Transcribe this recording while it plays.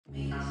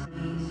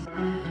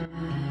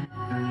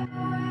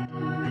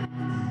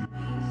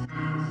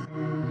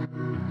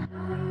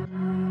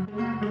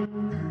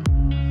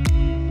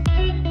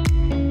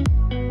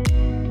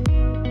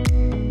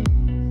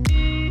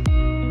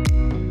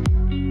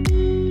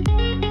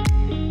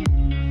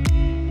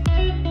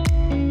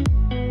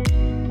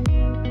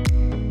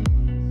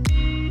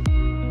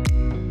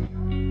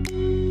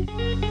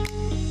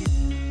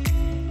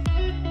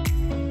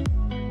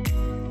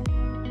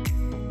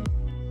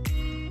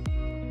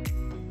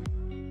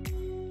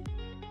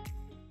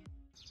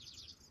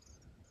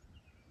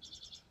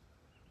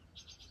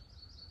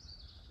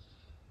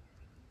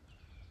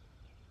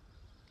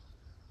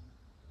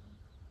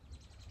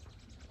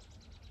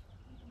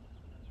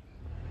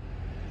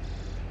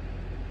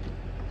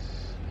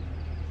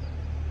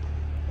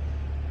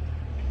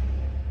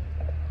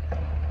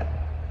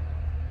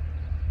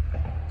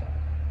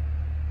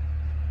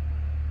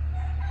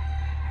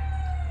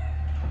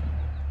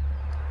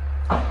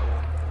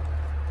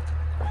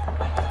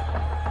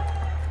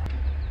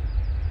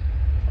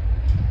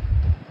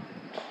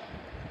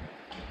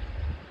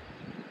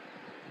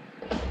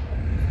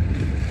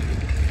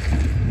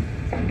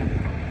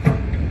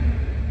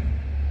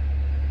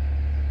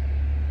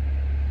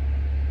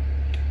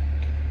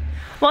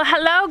Well,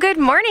 hello, good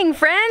morning,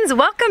 friends.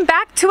 Welcome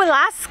back to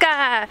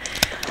Alaska.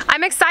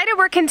 I'm excited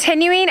we're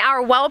continuing our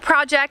well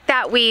project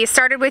that we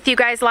started with you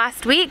guys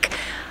last week.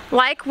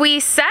 Like we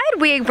said,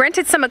 we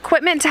rented some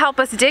equipment to help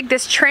us dig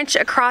this trench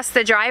across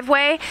the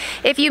driveway.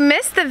 If you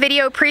missed the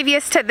video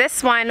previous to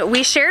this one,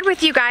 we shared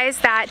with you guys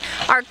that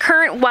our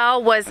current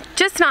well was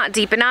just not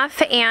deep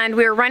enough and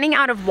we were running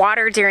out of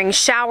water during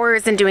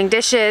showers and doing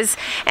dishes.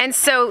 And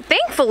so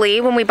thankfully,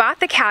 when we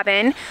bought the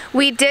cabin,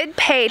 we did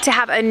pay to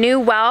have a new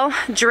well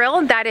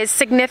drilled that is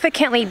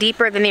significantly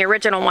deeper than the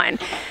original one.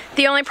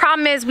 The only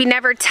problem is we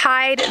never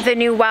tied the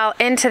new well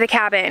into the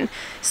cabin.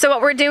 So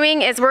what we're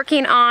doing is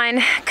working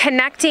on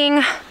connecting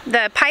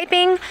the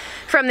piping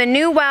from the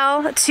new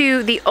well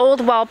to the old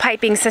well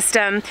piping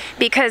system,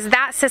 because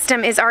that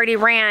system is already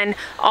ran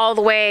all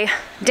the way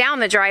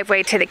down the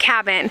driveway to the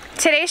cabin.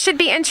 Today should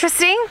be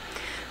interesting.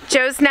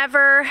 Joe's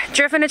never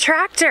driven a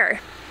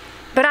tractor,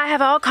 but I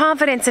have all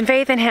confidence and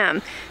faith in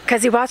him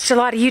because he watched a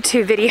lot of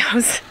YouTube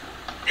videos.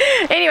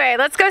 Anyway,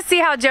 let's go see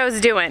how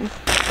Joe's doing.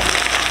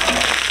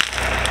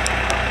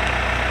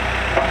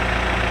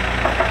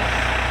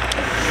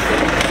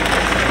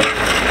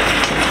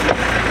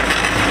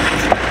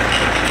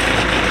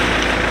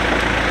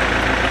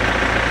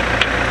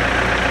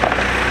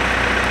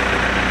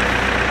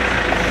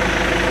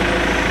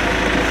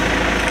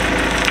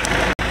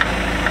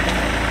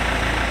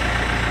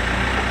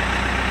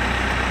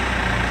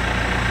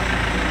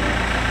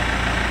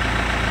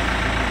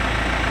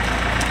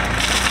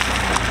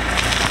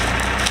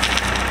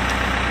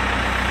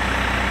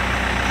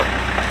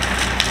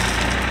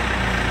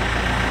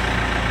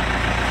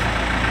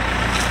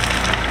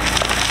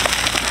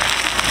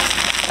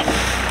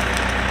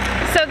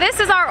 This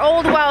is our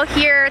old well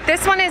here.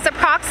 This one is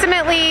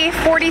approximately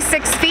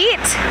 46 feet.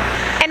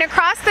 And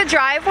across the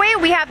driveway,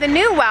 we have the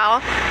new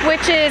well,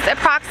 which is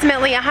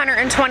approximately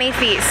 120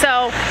 feet.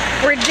 So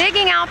we're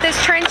digging out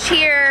this trench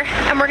here,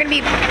 and we're gonna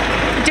be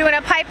doing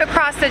a pipe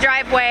across the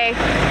driveway,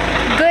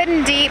 good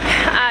and deep,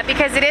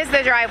 because it is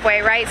the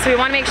driveway, right? So we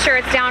wanna make sure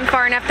it's down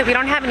far enough that we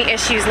don't have any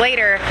issues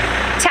later.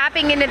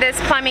 Tapping into this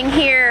plumbing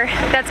here,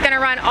 that's gonna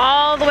run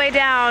all the way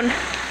down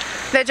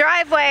the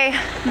driveway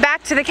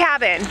back to the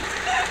cabin.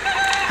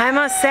 I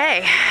must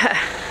say,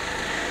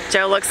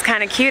 Joe looks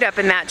kind of cute up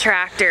in that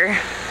tractor.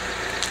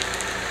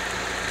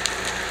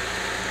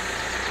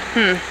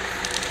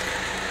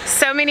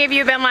 So many of you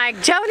have been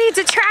like, Joe needs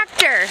a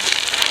tractor.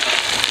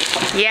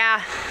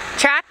 Yeah,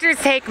 tractors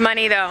take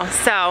money though,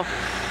 so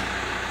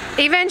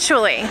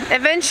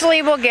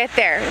eventually we'll get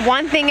there.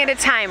 One thing at a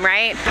time,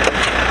 right?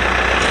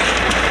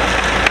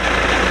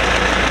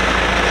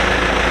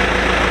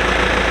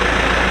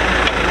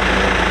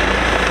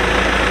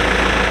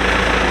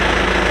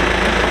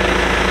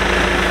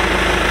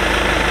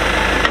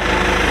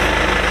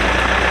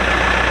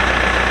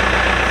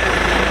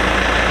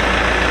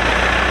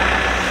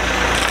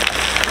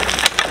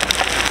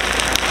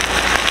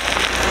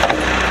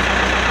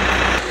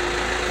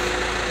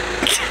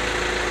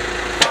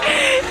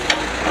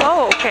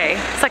 Okay,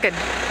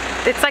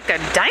 it's like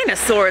a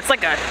dinosaur. It's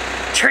like a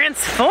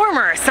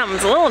transformer or something.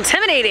 It's a little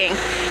intimidating.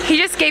 He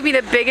just gave me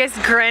the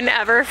biggest grin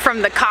ever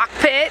from the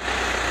cockpit.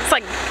 It's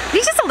like,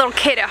 he's just a little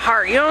kid at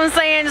heart, you know what I'm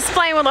saying? Just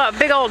playing with a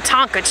big old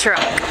Tonka truck.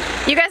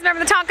 You guys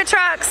remember the Tonka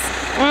trucks?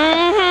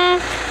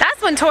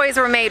 That's when toys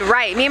were made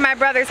right. Me and my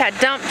brothers had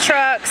dump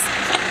trucks,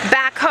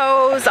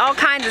 backhoes, all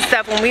kinds of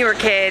stuff when we were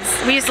kids.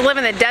 We used to live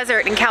in the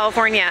desert in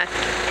California.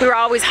 We were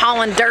always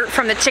hauling dirt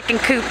from the chicken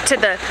coop to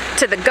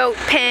the goat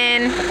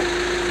pen.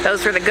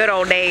 Those were the good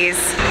old days.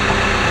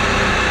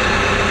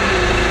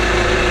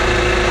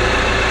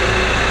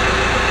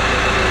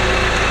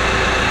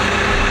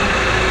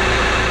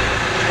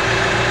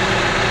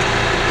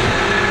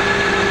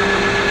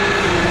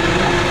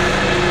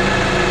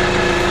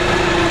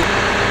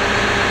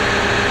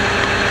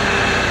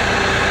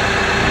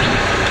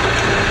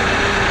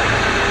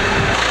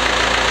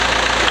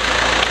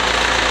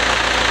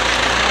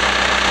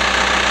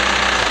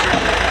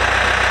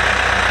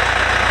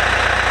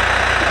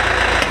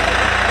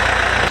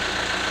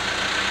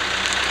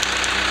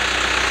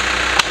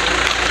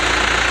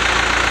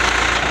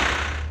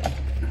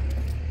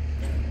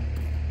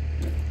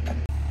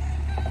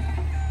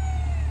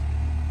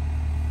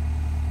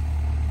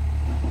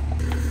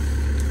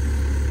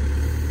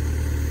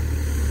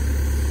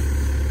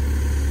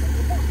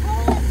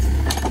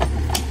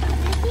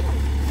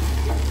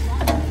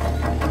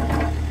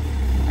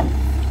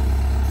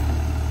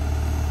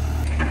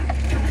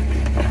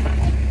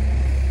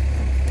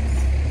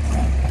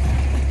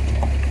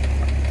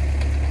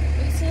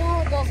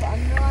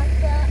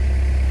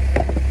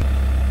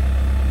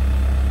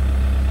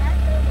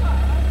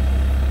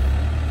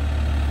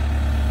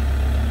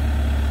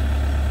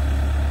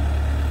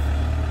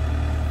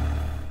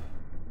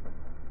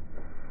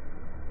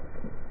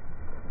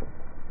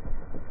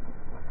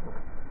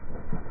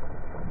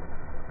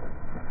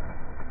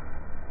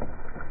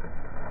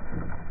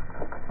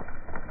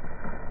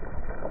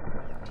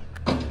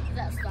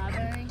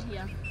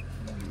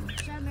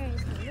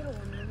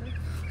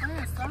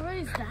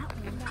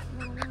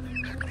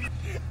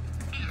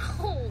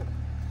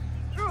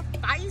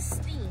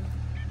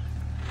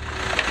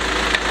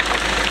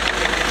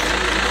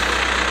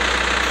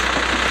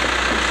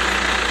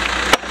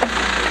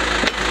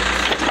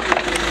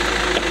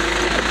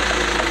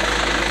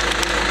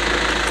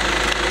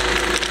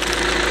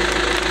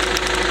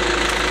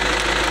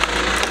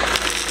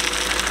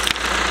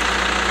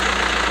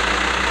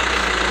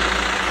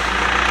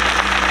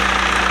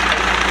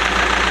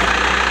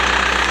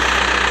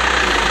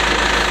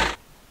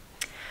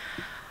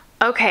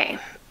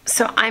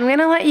 So I'm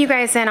gonna let you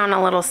guys in on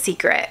a little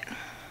secret.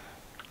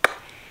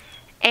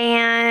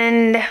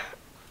 And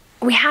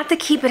we have to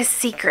keep it a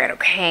secret,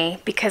 okay?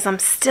 Because I'm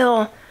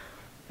still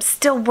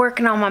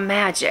working on my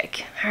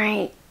magic, all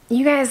right?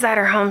 You guys that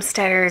are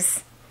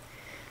homesteaders,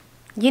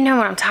 you know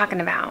what I'm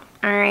talking about,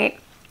 all right?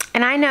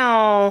 And I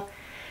know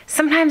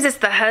sometimes it's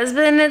the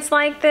husband that's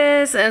like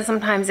this, and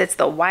sometimes it's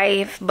the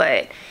wife,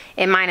 but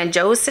in mine and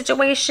Joe's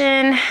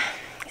situation,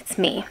 it's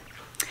me.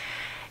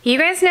 You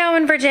guys know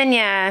in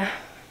Virginia,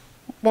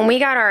 when we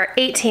got our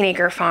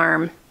 18-acre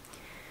farm,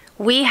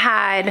 we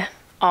had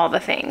all the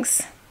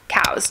things.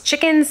 Cows,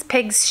 chickens,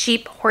 pigs,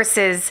 sheep,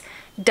 horses,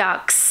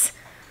 ducks.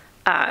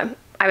 I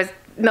was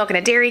milking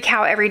a dairy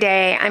cow every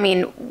day. I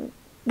mean,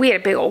 we had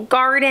a big old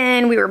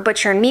garden. We were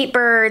butchering meat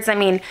birds. I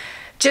mean,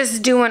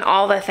 just doing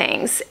all the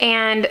things.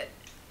 And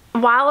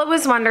while it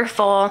was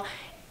wonderful,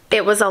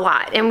 it was a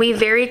lot, and we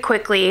very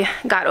quickly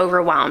got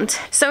overwhelmed.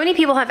 So many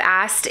people have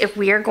asked if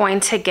we are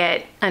going to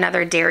get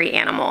another dairy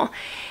animal,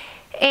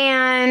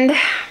 and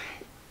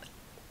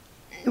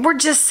we're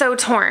just so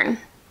torn.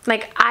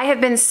 Like, I have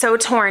been so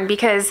torn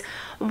because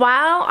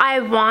while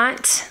I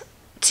want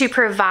to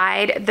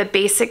provide the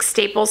basic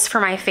staples for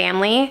my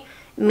family,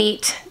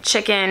 meat,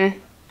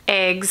 chicken,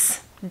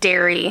 eggs,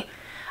 dairy,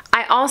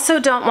 I also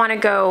don't want to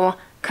go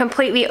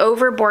completely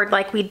overboard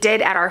like we did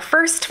at our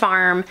first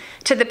farm,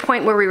 to the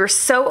point where we were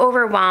so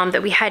overwhelmed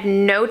that we had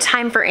no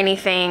time for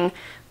anything,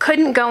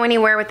 couldn't go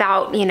anywhere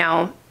without, you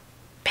know,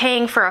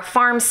 paying for a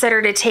farm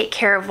sitter to take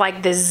care of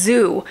like the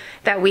zoo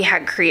that we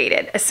had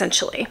created,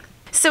 essentially.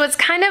 So it's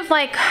kind of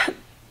like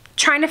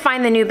trying to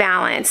find the new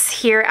balance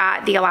here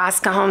at the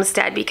Alaska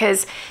homestead,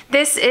 because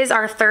this is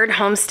our third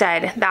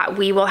homestead that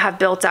we will have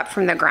built up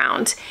from the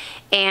ground.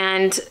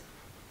 And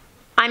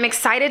I'm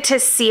excited to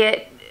see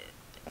it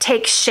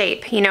take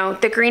shape, you know,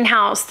 the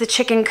greenhouse, the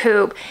chicken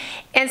coop.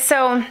 And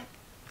so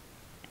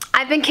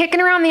I've been kicking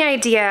around the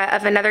idea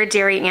of another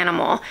dairy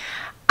animal.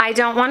 I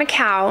don't want a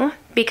cow,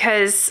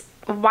 because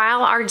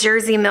while our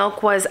Jersey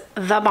milk was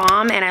the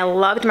bomb and I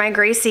loved my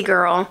Gracie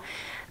girl,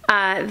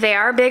 they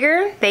are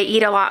bigger, they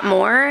eat a lot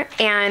more,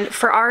 and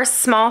for our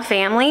small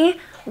family,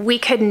 we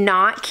could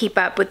not keep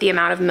up with the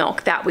amount of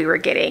milk that we were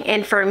getting.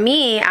 And for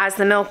me, as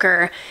the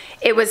milker,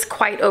 it was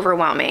quite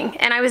overwhelming.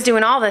 And I was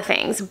doing all the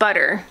things: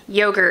 butter,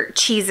 yogurt,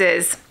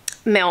 cheeses,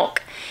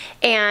 milk,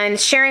 and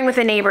sharing with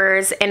the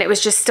neighbors, and it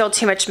was just still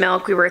too much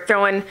milk. We were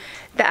throwing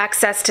the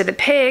excess to the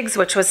pigs,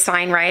 which was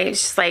fine, right?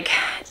 It's just like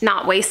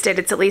not wasted.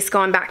 It's at least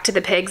going back to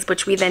the pigs,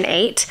 which we then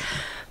ate.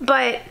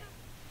 But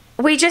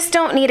we just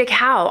don't need a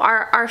cow.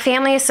 Our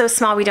family is so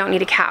small, we don't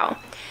need a cow.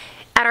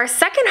 At our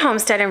second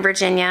homestead in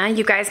Virginia,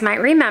 you guys might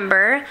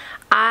remember,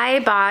 I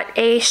bought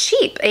a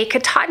sheep, a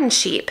Katahdin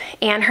sheep,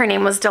 and her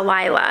name was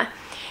Delilah.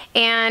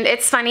 And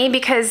it's funny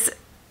because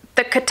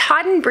the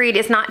Katahdin breed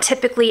is not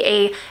typically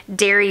a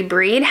dairy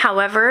breed.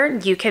 However,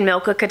 you can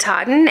milk a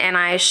Katahdin, and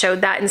I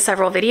showed that in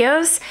several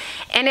videos.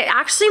 And it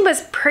actually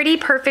was pretty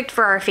perfect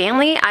for our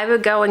family. I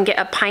would go and get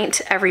a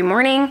pint every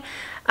morning.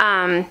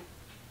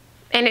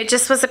 And it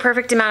just was the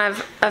perfect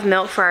amount of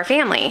milk for our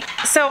family.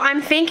 So I'm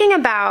thinking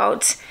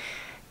about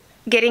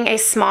getting a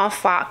small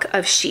flock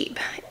of sheep,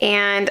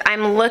 and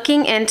I'm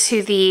looking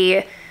into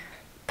the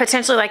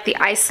potentially like the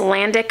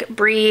Icelandic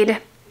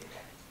breed,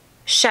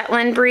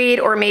 Shetland breed,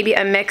 or maybe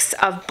a mix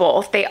of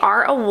both. They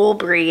are a wool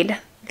breed.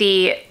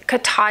 The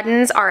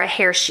Katahdins are a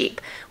hair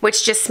sheep,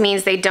 which just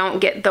means they don't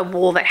get the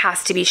wool that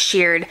has to be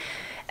sheared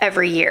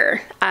every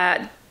year.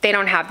 They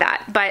don't have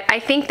that. But I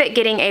think that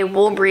getting a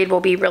wool breed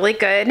will be really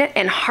good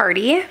and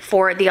hardy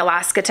for the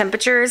Alaska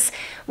temperatures.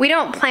 We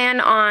don't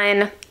plan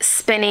on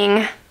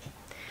spinning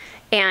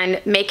and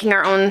making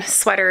our own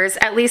sweaters,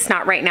 at least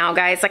not right now,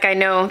 guys. Like, I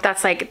know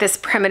that's like this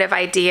primitive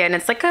idea, and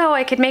it's like, oh,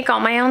 I could make all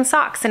my own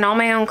socks and all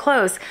my own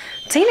clothes.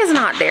 Tina's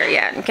not there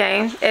yet,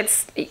 okay?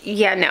 It's,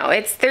 yeah, no,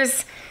 it's,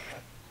 there's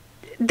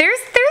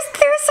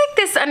like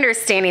this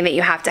understanding that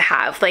you have to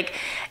have. Like,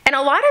 and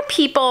a lot of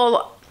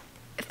people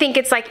think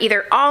it's like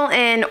either all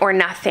in or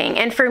nothing.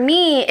 And for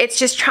me, it's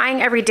just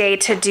trying every day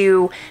to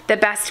do the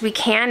best we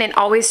can and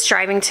always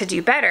striving to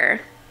do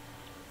better.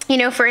 You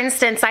know, for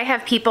instance, I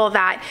have people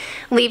that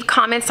leave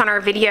comments on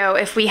our video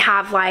if we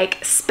have like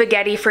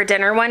spaghetti for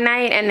dinner one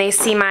night and they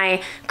see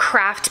my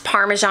Kraft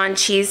Parmesan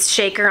cheese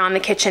shaker on the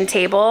kitchen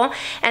table,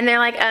 and they're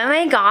like, oh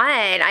my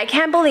God, I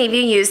can't believe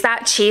you use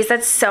that cheese.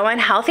 That's so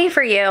unhealthy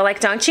for you. Like,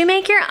 don't you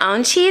make your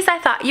own cheese? I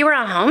thought you were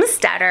a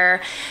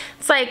homesteader.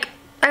 It's like,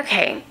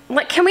 okay,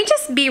 like, can we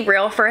just be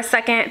real for a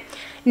second?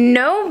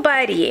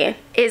 Nobody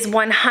is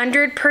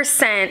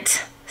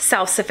 100%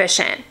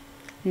 self-sufficient.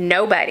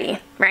 Nobody,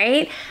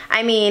 right?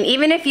 I mean,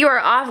 even if you are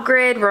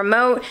off-grid,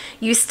 remote,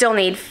 you still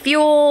need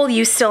fuel,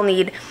 you still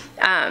need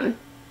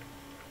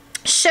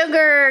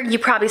sugar, you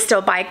probably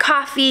still buy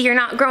coffee, you're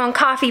not growing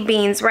coffee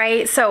beans,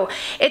 right? So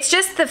it's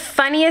just the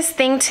funniest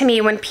thing to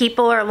me when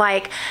people are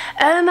like,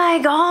 oh my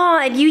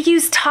God, you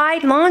use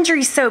Tide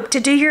laundry soap to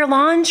do your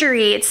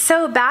laundry. It's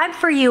so bad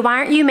for you. Why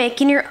aren't you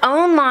making your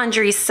own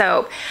laundry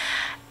soap?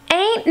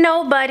 Ain't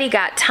nobody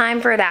got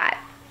time for that.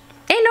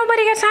 Ain't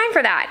nobody got time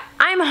for that.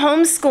 I'm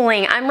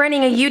homeschooling. I'm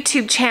running a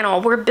YouTube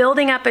channel. We're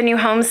building up a new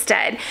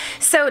homestead.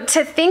 So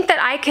to think that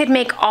I could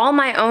make all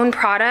my own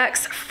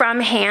products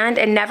from hand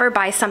and never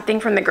buy something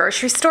from the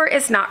grocery store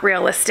is not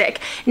realistic,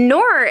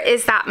 nor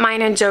is that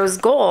mine and Joe's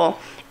goal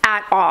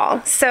at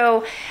all.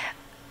 So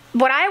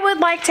what I would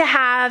like to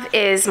have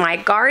is my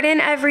garden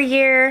every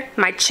year,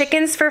 my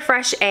chickens for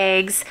fresh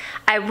eggs.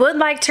 I would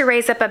like to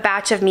raise up a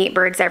batch of meat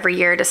birds every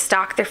year to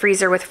stock the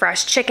freezer with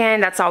fresh chicken.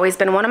 That's always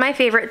been one of my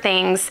favorite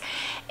things.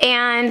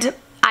 And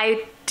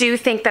I do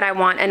think that I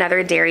want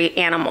another dairy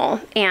animal.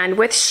 And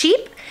with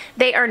sheep,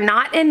 they are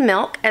not in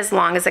milk as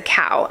long as a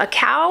cow. A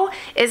cow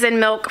is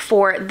in milk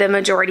for the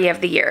majority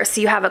of the year,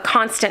 so you have a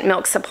constant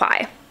milk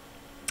supply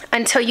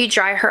until you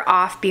dry her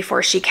off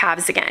before she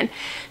calves again.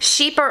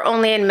 Sheep are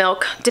only in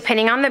milk,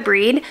 depending on the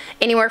breed,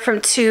 anywhere from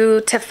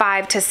 2 to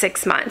 5 to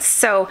 6 months.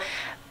 So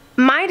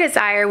my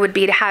desire would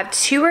be to have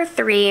 2 or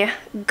 3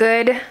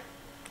 good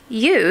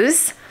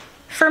ewes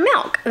for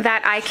milk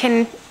that I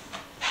can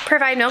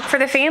provide milk for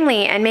the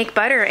family and make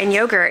butter and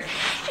yogurt.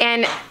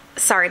 And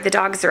sorry, the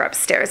dogs are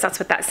upstairs. That's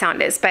what that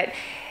sound is. But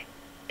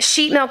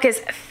sheep milk is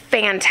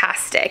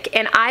fantastic.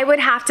 And I would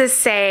have to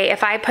say,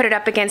 if I put it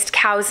up against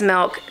cow's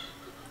milk,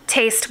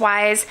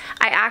 taste-wise,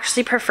 I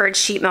actually preferred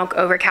sheep milk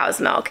over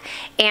cow's milk.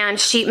 And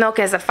sheep milk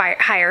is a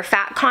higher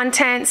fat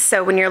content,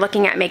 so when you're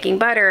looking at making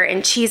butter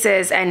and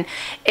cheeses, and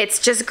it's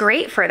just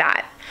great for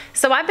that.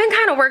 So I've been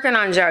kind of working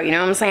on Joe, you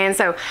know what I'm saying?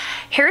 So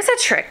here's a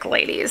trick,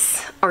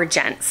 ladies or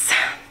gents.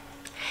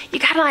 You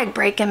gotta like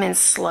break them in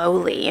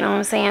slowly, you know what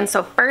I'm saying?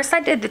 So first I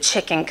did the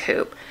chicken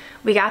coop.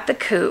 We got the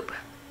coop,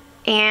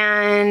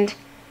 and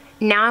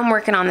now I'm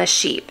working on the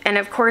sheep. And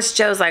of course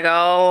Joe's like,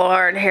 oh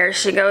Lord, here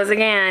she goes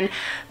again.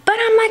 But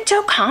I'm like,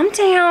 Joe, calm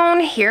down,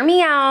 hear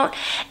me out.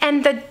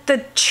 And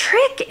the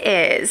trick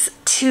is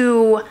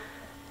to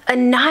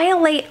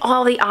annihilate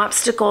all the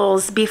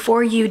obstacles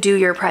before you do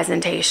your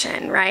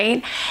presentation,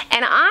 right?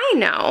 And I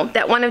know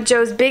that one of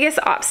Joe's biggest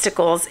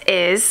obstacles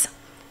is,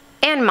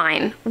 and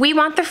mine, we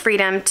want the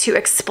freedom to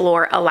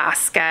explore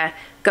Alaska,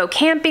 go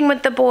camping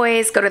with the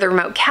boys, go to the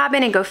remote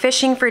cabin and go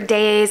fishing for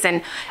days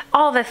and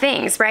all the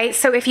things, right?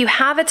 So if you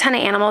have a ton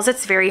of animals,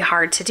 it's very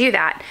hard to do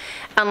that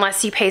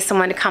unless you pay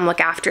someone to come look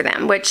after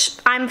them, which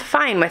I'm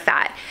fine with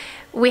that.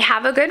 We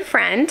have a good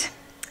friend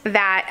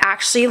that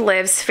actually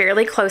lives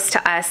fairly close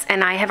to us,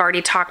 and I have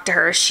already talked to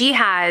her. She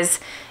has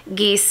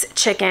geese,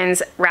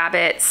 chickens,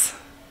 rabbits.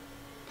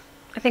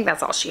 I think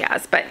that's all she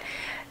has, but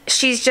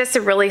she's just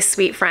a really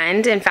sweet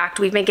friend. In fact,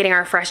 we've been getting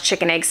our fresh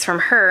chicken eggs from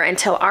her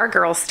until our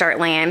girls start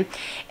laying.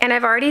 And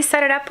I've already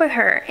set it up with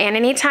her. And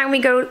anytime we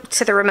go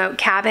to the remote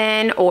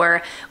cabin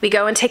or we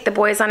go and take the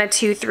boys on a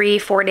 2, 3,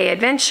 4 day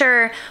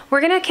adventure,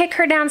 we're gonna kick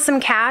her down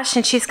some cash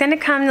and she's gonna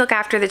come look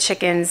after the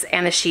chickens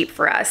and the sheep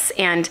for us.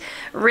 And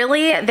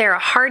really, they're a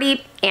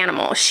hardy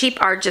animal.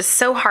 Sheep are just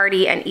so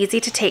hardy and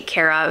easy to take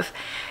care of.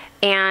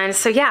 And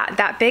so yeah,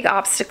 that big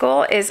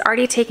obstacle is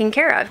already taken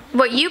care of.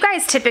 What you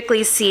guys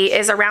typically see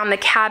is around the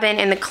cabin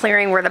and the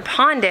clearing where the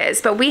pond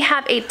is, but we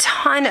have a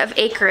ton of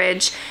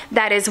acreage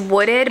that is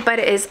wooded, but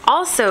it is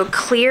also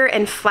clear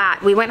and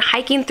flat. We went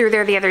hiking through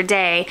there the other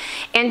day,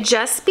 and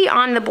just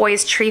beyond the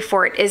boys' tree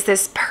fort is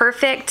this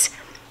perfect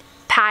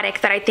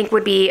paddock that I think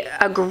would be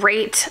a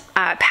great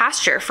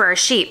pasture for our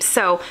sheep.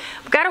 So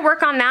we've got to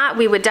work on that.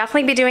 We would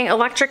definitely be doing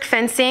electric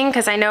fencing,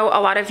 because I know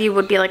a lot of you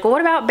would be like, well, what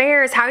about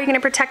bears? How are you going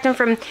to protect them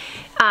from,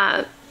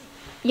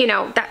 you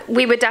know, that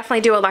we would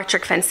definitely do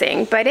electric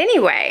fencing. But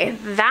anyway,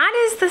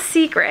 that is the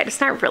secret. It's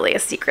not really a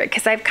secret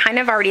because I've kind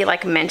of already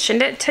like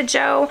mentioned it to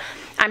Joe.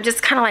 I'm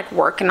just kind of like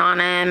working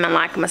on him and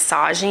like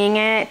massaging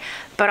it,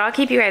 but I'll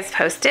keep you guys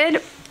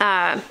posted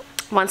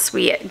once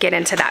we get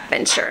into that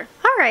venture.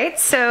 All right,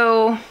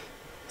 so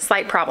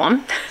slight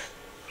problem.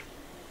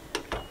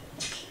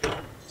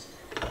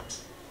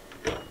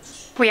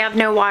 We have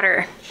no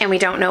water and we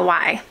don't know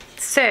why.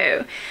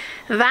 So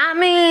that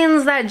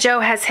means that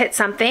Joe has hit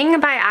something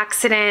by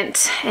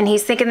accident, and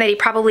he's thinking that he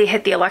probably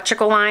hit the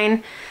electrical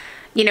line.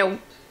 You know,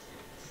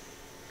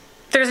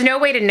 there's no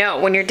way to know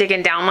when you're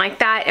digging down like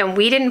that, and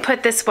we didn't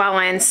put this well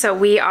in, so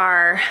we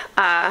are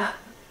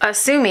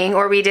assuming,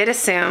 or we did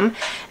assume,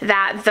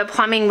 that the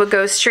plumbing would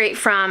go straight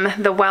from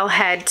the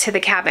wellhead to the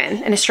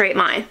cabin in a straight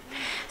line.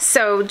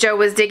 So Joe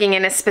was digging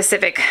in a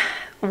specific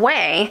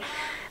way,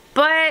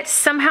 but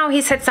somehow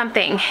he's hit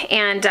something,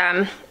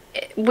 and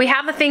we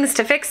have the things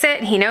to fix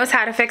it. He knows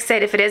how to fix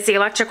it if it is the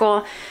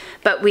electrical,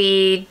 but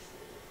we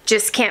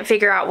just can't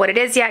figure out what it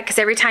is yet, because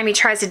every time he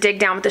tries to dig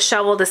down with the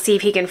shovel to see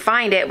if he can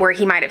find it where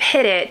he might have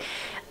hit it,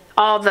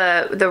 all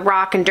the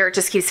rock and dirt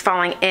just keeps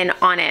falling in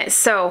on it.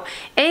 So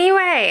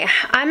anyway,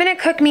 I'm gonna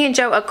cook me and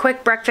Joe a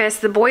quick breakfast.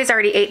 The boys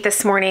already ate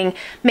this morning.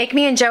 Make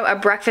me and Joe a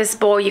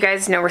breakfast bowl. You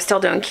guys know we're still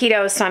doing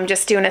keto, so I'm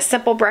just doing a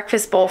simple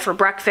breakfast bowl for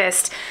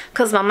breakfast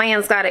because my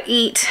man's gotta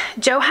eat.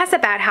 Joe has a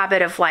bad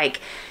habit of like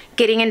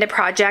getting into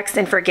projects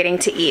and forgetting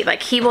to eat.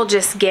 Like he will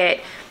just get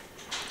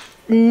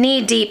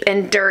knee deep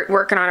in dirt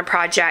working on a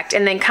project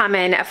and then come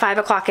in at 5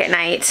 o'clock at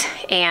night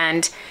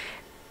and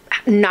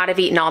not have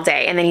eaten all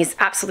day, and then he's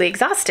absolutely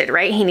exhausted,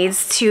 right? He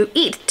needs to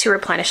eat to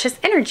replenish his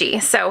energy.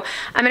 So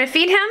I'm gonna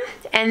feed him,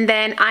 and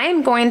then I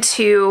am going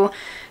to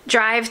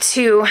drive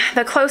to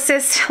the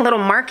closest little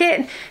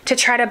market to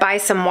try to buy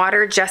some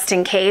water just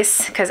in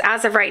case, because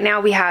as of right now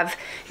we have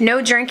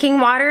no drinking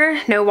water,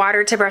 no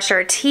water to brush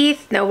our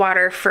teeth, no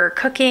water for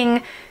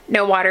cooking,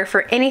 no water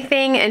for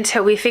anything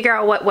until we figure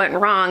out what went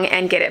wrong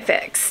and get it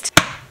fixed.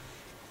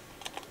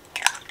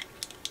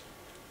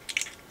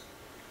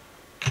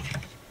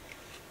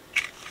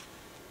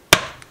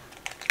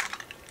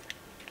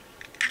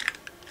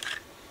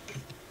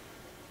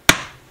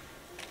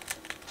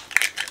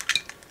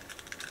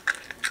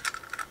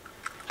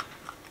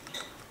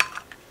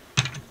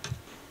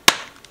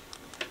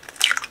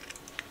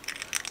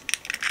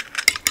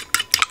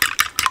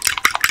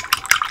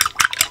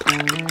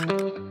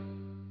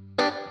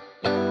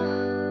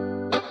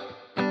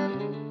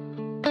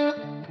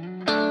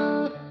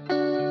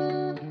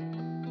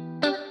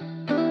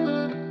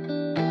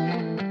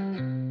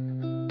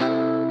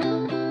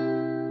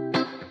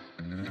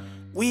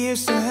 We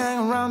used to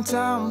hang around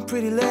town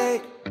pretty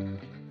late.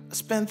 I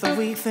spent the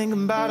week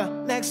thinking about our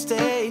next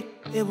date.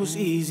 It was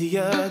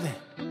easier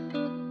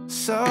then,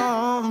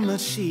 so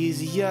much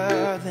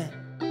easier then.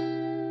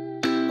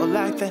 Or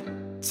like that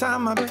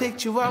time I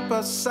picked you up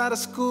outside of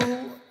school.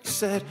 You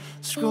said,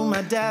 screw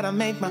my dad, I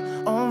make my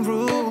own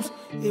rules.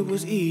 It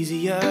was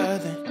easier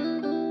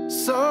then,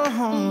 so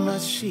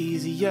much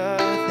easier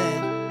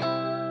then.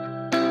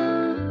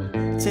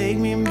 Take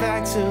me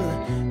back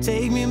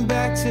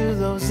to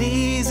those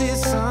easy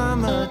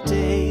summer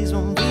days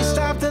when we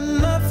stopped at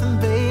nothing,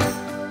 baby.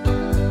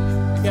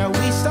 Yeah,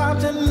 we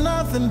stopped at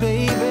nothing,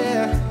 baby.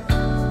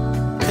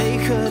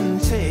 They couldn't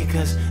take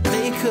us,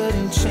 they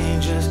couldn't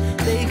change us,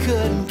 they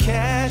couldn't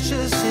catch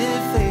us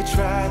if they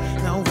tried.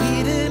 Now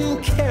we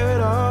didn't care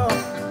at all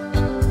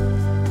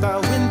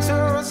about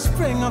winter or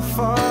spring or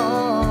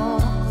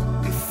fall.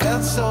 We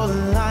felt so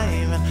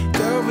alive, and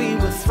girl, we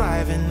were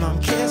thriving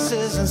on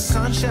kisses and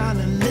sunshine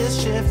and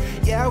mischief.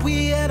 Yeah,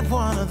 we had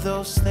one of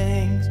those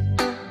things.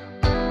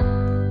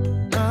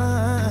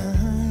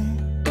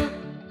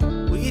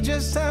 We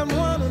just had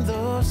one of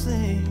those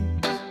things.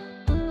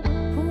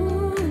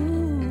 Ooh.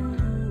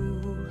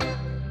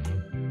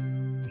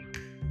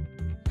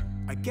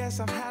 I guess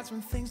I've had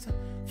some things to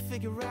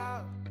figure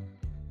out,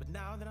 but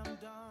now that I'm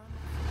done.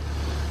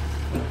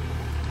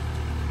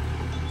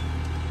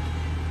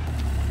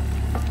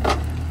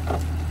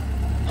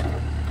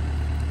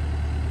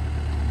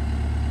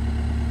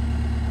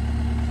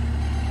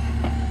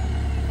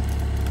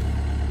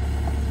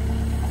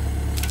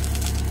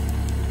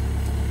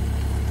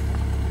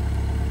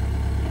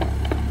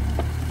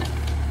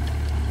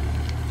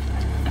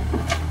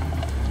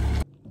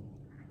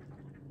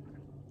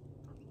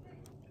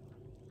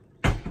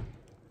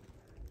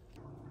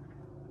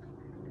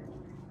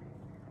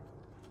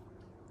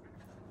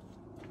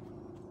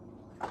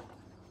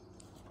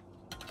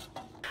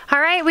 All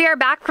right, we are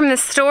back from the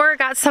store.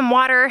 Got some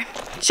water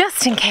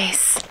just in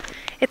case.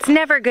 It's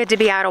never good to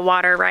be out of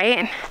water,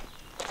 right?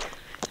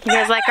 You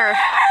guys like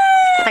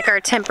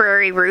our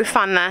temporary roof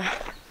on the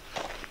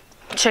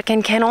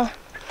chicken kennel?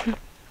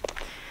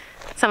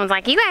 Someone's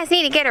like, you guys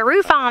need to get a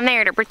roof on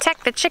there to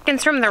protect the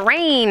chickens from the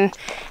rain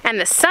and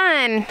the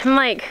sun. I'm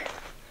like,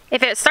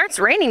 if it starts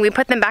raining, we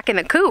put them back in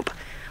the coop.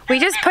 We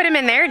just put them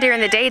in there during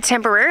the day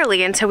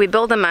temporarily until we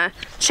build them a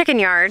chicken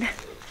yard.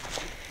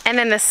 And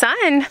then the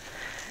sun,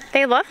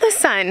 they love the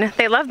sun.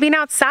 They love being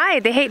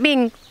outside. They hate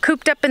being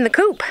cooped up in the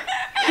coop.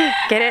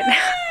 Get it?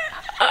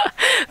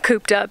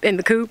 Cooped up in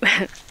the coop.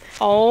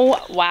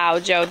 Oh, wow,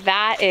 Joe,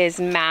 that is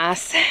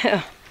massive.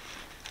 It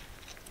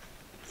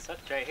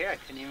sucked right here. I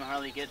couldn't even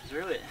hardly get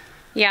through it.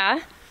 Yeah?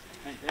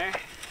 Right there.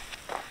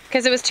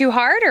 Because it was too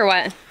hard or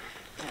what?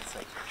 Yeah, it's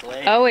like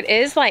clay. Oh, it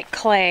is like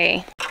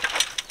clay.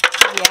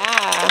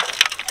 Yeah.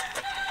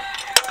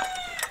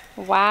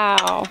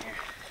 Wow.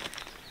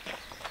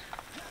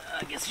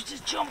 I guess we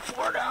just jump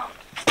forward out.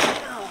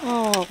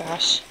 Oh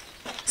gosh.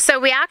 So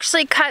we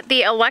actually cut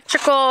the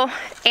electrical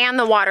and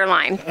the water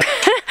line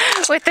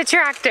with the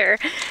tractor.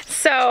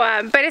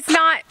 So, but it's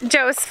not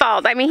Joe's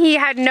fault. I mean, he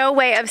had no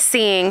way of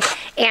seeing.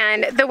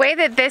 And the way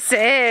that this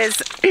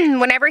is,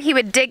 whenever he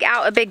would dig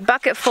out a big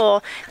bucket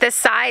full, the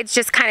sides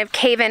just kind of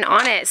cave in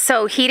on it.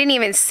 So he didn't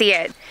even see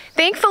it.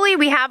 Thankfully,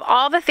 we have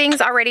all the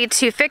things already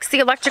to fix the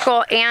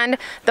electrical and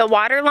the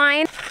water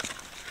line.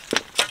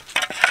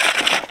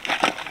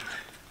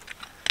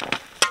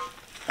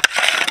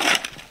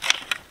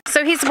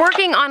 So he's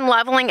working on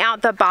leveling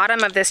out the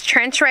bottom of this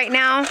trench right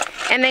now,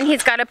 and then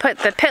he's got to put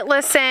the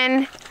pitless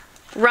in,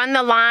 run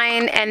the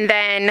line, and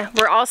then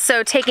we're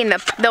also taking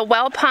the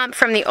well pump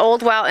from the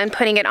old well and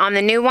putting it on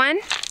the new one.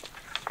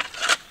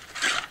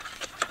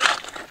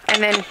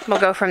 And then we'll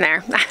go from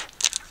there.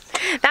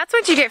 That's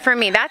what you get from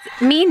me. That's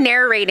me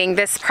narrating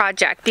this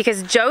project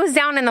because Joe's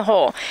down in the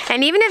hole.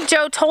 And even if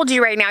Joe told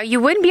you right now, you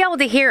wouldn't be able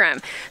to hear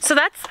him. So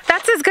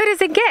that's as good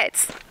as it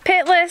gets.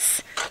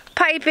 Pitless,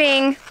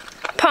 piping,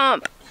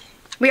 pump.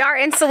 We are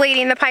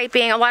insulating the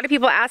piping. A lot of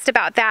people asked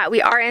about that.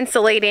 We are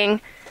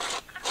insulating.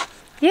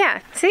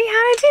 Yeah, see, how'd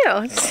I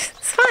do? It's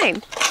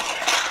fine.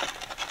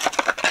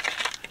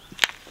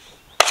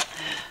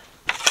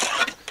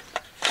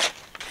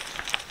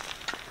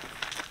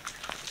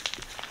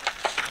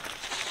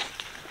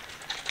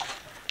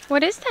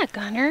 What is that,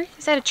 Gunner?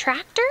 Is that a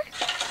tractor?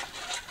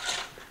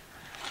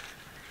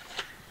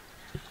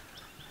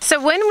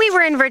 So when we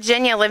were in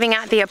Virginia living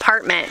at the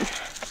apartment,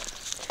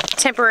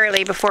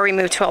 temporarily before we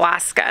moved to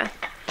Alaska,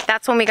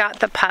 that's when we got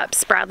the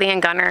pups, Bradley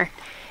and Gunner.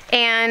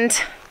 And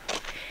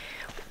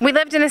we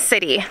lived in the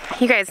city,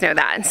 you guys know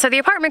that. So the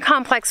apartment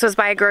complex was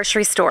by a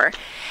grocery store.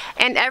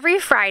 And every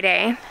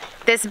Friday,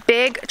 this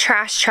big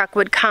trash truck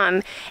would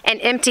come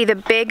and empty the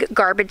big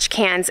garbage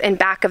cans in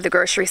back of the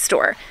grocery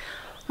store.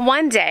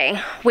 One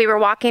day, we were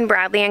walking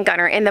Bradley and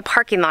Gunner in the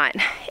parking lot,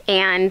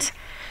 and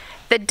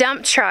the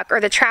dump truck, or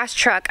the trash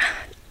truck,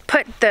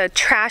 put the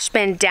trash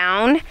bin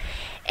down,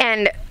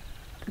 and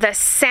the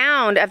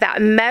sound of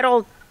that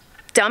metal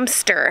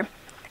dumpster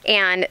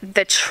and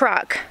the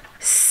truck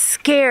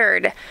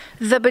scared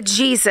the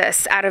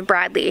bejesus out of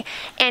Bradley,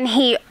 and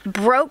he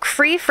broke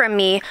free from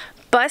me,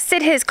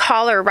 busted his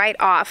collar right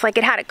off, like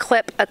it had a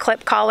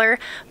clip collar,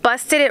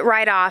 busted it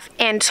right off,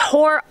 and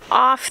tore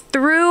off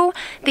through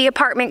the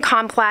apartment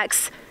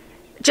complex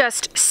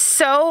just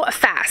so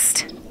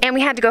fast. And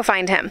we had to go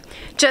find him.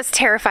 Just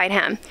terrified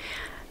him.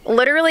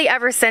 Literally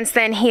ever since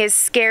then, he is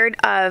scared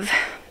of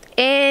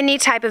any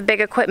type of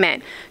big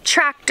equipment.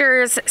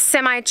 Tractors,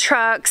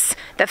 semi-trucks,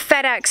 the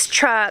FedEx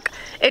truck,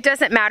 it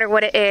doesn't matter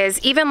what it is.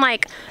 Even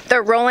like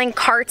the rolling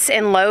carts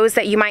in Lowe's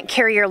that you might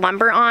carry your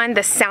lumber on,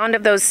 the sound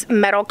of those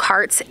metal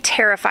carts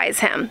terrifies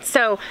him.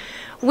 So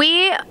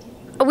we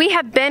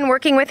have been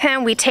working with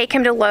him. We take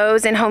him to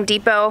Lowe's and Home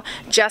Depot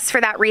just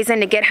for that reason,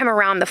 to get him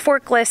around the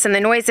forklifts and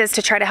the noises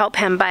to try to help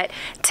him. But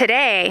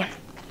today,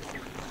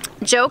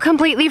 Joe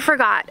completely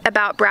forgot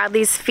about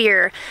Bradley's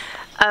fear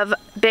of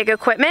big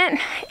equipment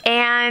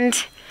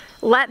and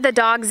let the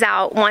dogs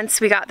out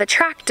once we got the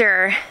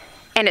tractor.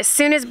 And as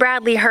soon as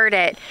Bradley heard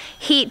it,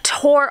 he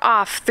tore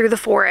off through the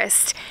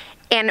forest,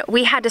 and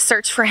we had to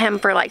search for him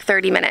for like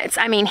 30 minutes.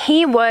 I mean,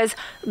 he was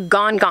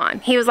gone.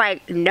 He was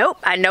like, nope,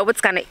 I know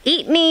it's gonna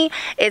eat me.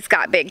 It's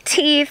got big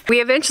teeth.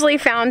 We eventually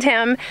found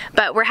him,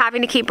 but we're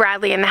having to keep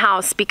Bradley in the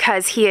house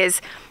because he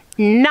is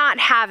not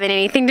having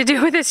anything to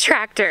do with his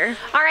tractor.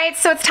 All right,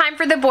 so it's time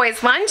for the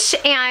boys' lunch,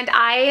 and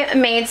I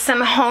made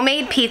some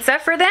homemade pizza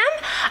for them.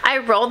 I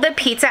rolled the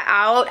pizza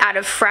out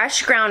of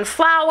fresh ground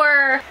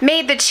flour,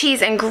 made the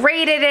cheese and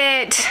grated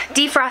it,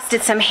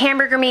 defrosted some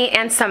hamburger meat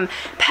and some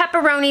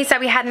pepperonis that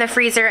we had in the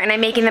freezer, and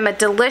I'm making them a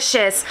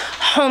delicious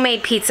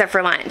homemade pizza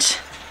for lunch.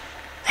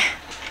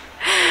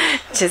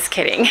 Just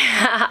kidding.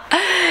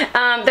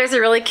 There's a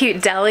really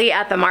cute deli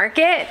at the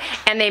market,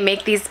 and they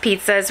make these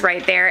pizzas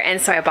right there, and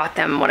so I bought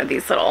them one of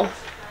these little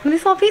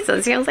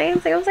pizzas. You know what I'm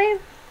saying? See what I'm saying?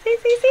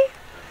 See?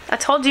 I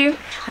told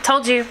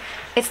you.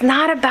 It's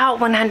not about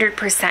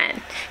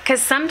 100%,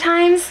 because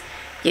sometimes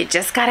you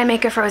just gotta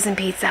make a frozen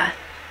pizza.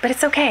 But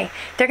it's okay.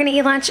 They're gonna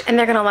eat lunch and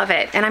they're gonna love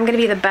it, and I'm gonna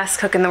be the best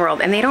cook in the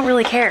world, and they don't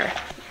really care.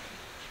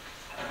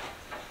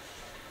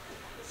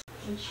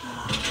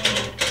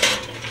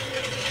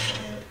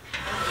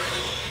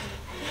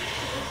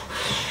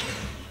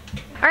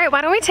 All right,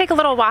 why don't we take a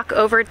little walk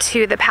over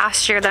to the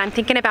pasture that I'm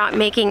thinking about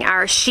making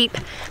our sheep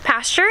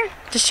pasture,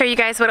 to show you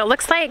guys what it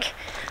looks like.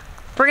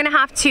 We're gonna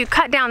have to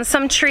cut down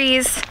some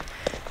trees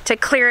to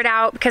clear it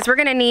out, because we're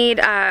gonna need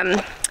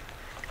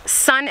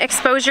sun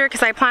exposure,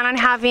 because I plan on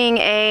having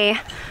an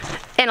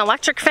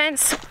electric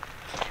fence,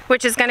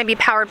 which is gonna be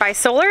powered by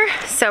solar.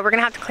 So we're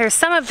gonna have to clear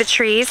some of the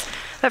trees,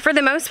 but for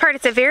the most part,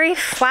 it's a very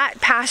flat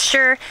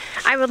pasture.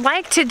 I would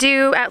like to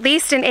do at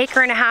least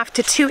 1.5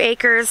 to 2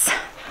 acres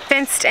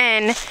fenced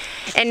in,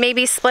 and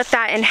maybe split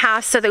that in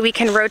half so that we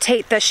can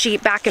rotate the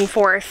sheep back and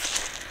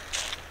forth,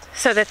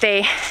 so that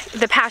the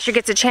pasture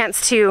gets a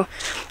chance to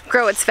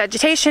grow its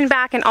vegetation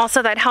back, and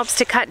also that helps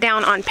to cut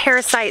down on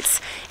parasites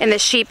in the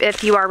sheep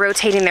if you are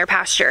rotating their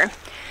pasture.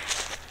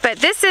 But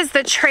this is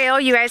the trail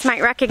you guys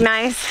might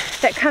recognize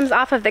that comes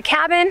off of the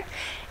cabin,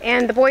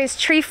 and the boys'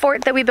 tree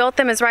fort that we built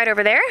them is right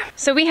over there.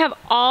 So we have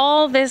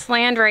all this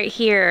land right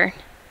here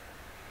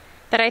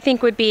that I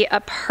think would be a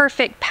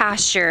perfect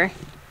pasture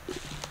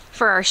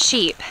for our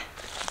sheep.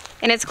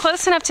 And it's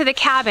close enough to the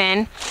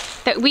cabin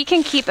that we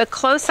can keep a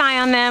close eye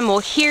on them. We'll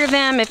hear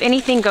them if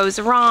anything goes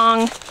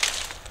wrong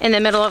in the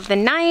middle of the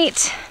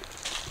night.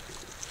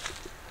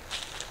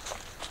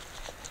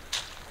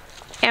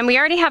 And we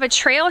already have a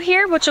trail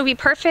here, which will be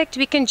perfect.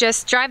 We can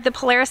just drive the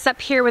Polaris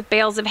up here with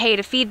bales of hay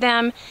to feed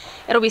them.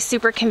 It'll be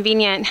super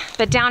convenient.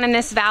 But down in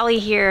this valley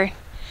here,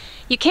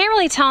 you can't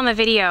really tell in the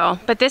video,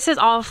 but this is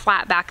all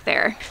flat back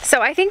there.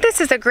 So I think this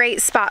is a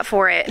great spot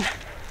for it.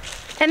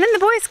 And then the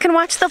boys can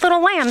watch the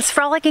little lambs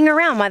frolicking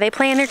around while they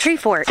play in their tree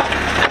fort.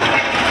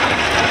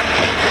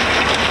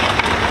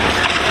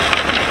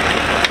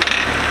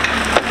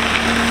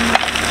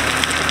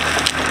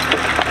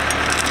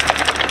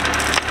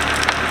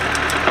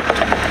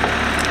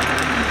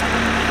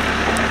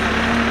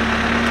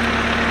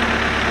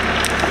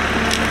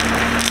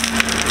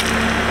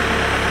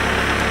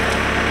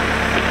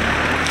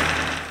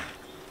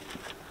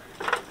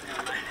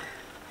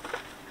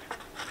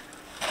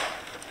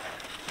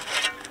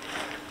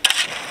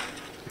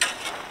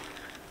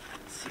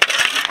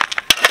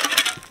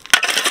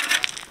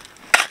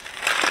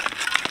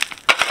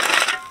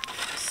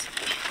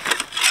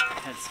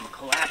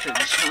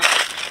 stoppage, huh?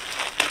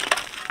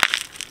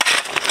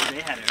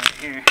 They had it right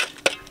here.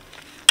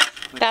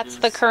 That's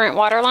the current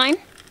water line?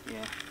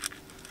 Yeah.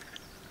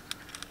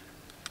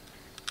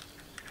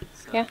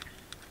 So, Yeah.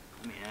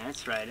 I mean,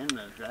 that's right in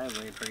the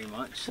driveway pretty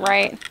much. So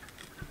Right.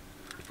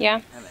 Yeah.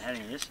 I haven't had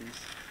any issues.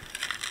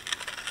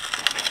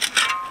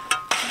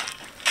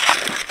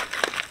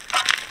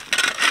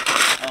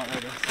 Oh, there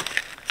it is.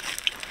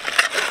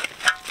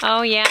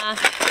 Oh yeah.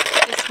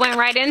 Just went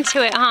right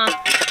into it, huh?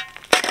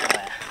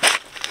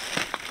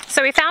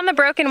 So we found the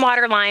broken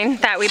water line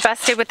that we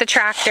busted with the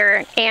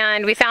tractor,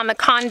 and we found the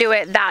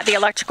conduit that the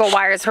electrical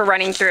wires were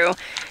running through.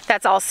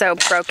 That's also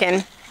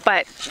broken.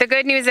 But the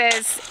good news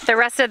is the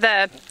rest of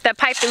the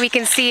pipe that we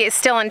can see is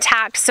still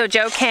intact, so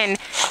Joe can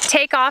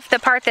take off the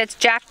part that's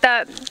jacked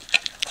up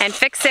and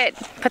fix it,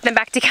 put them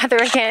back together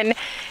again.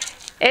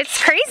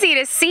 It's crazy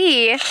to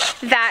see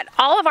that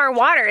all of our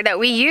water that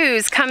we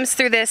use comes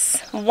through this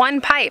one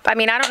pipe. I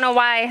mean, I don't know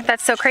why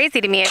that's so crazy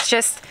to me. It's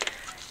just,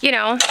 you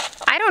know,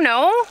 I don't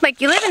know,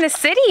 like you live in the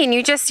city and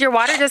your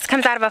water just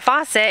comes out of a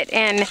faucet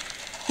and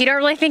you don't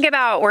really think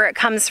about where it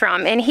comes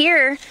from. And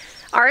here,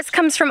 ours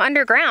comes from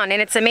underground,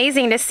 and it's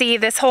amazing to see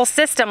this whole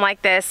system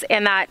like this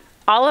and that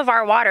all of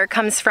our water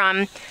comes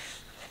from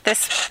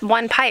this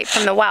one pipe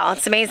from the well.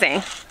 It's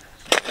amazing.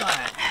 All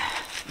right.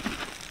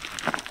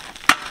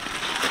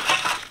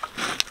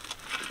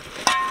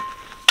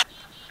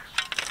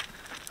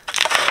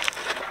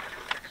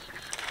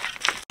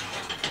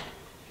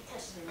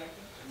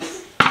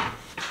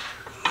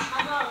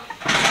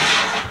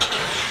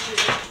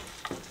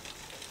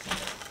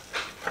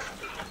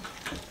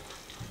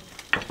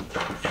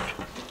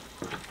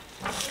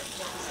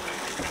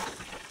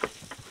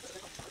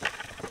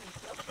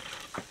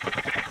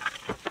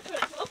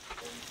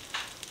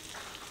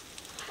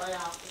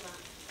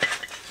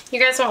 You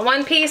guys want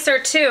one piece or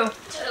two?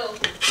 Two.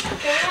 Can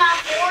we have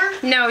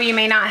four? No, you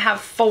may not have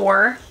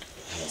four.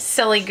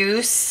 Silly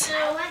goose.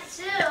 I want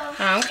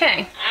two.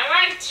 Okay.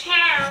 I want two.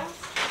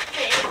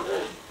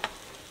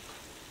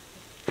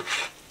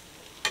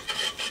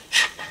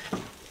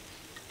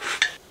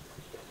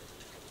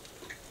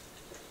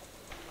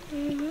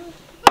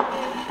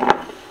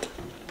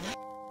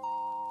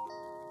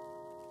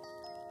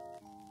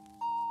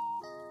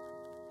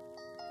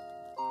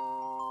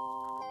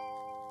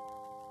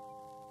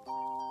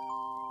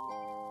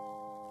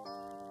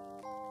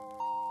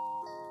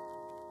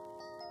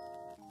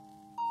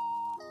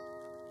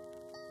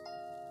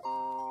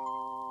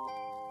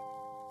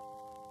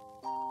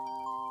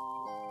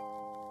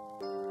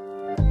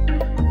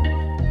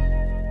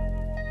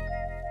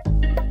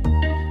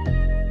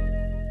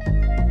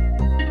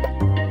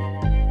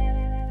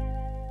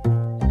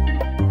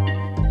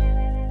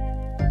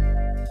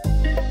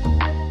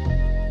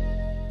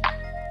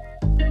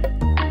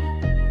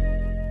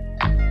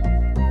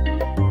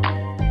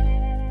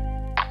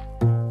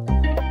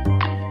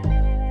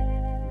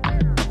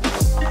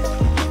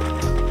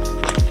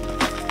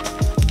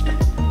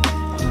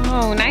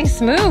 Oh,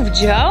 nice move,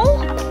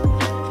 Joe.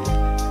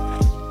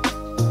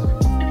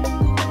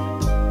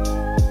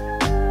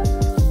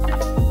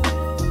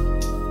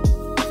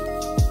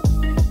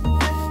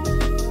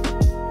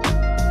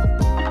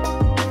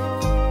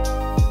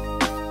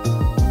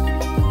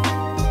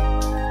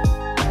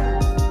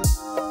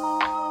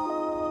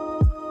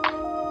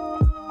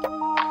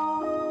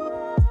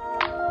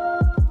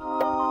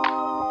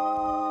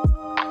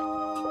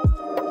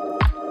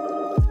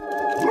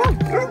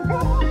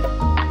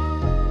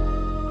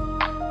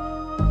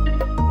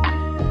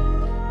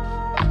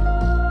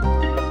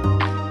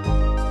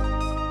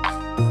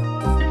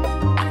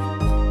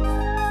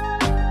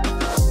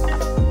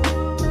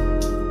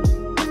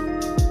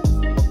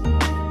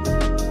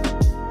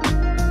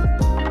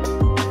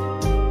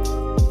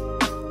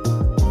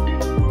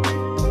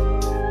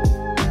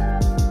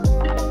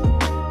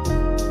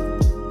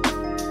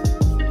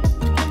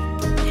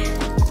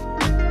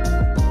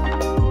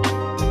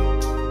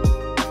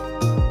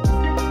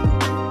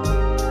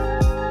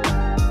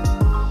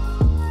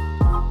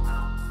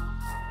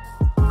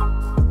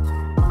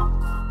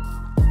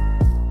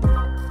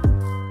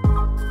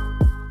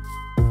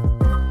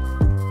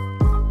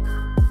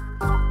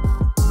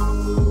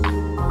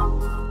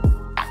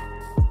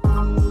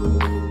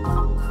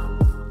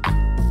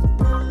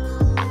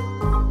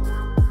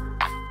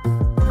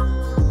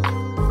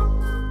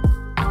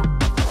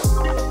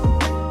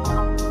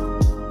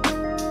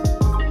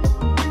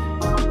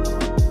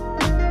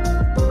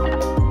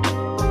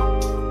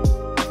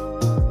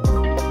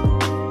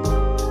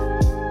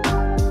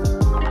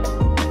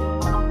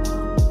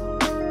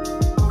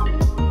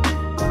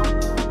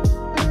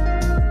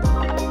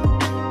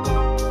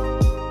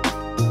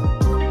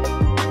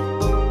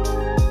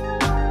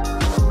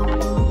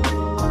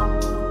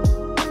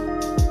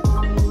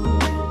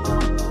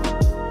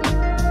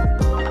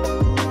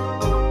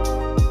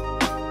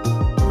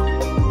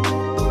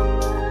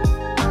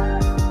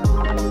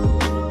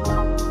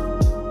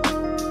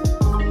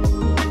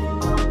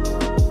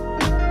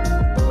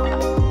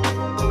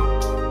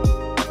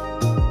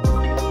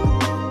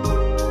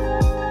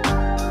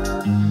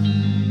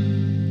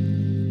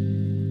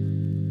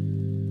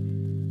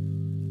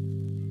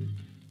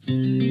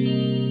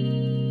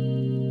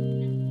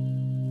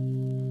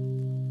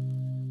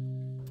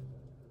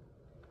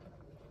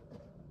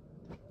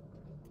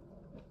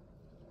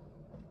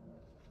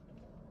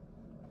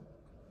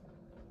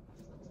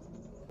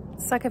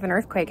 Looks like if an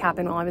earthquake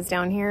happened while I was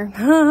down here.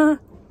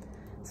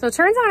 So it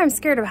turns out I'm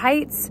scared of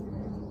heights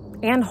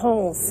and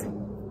holes.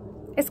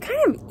 It's kind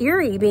of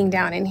eerie being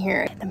down in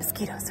here. The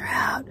mosquitoes are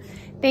out.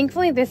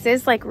 Thankfully, this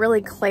is like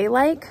really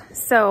clay-like,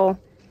 so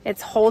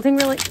it's holding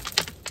really...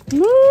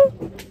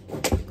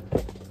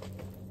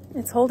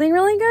 It's holding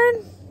really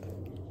good.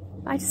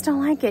 I just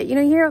don't like it. You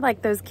know, you hear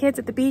like those kids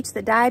at the beach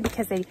that died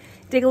because they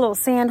dig a little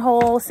sand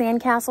hole, sand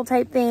castle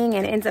type thing,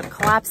 and it ends up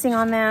collapsing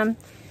on them.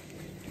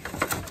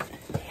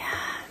 Yeah.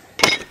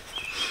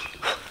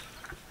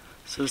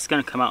 So it's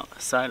gonna come out the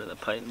side of the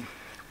pipe.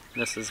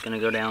 This is gonna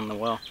go down the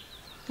well.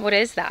 What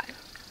is that?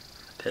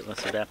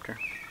 Pitless adapter.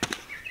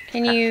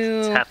 Can you...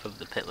 It's half of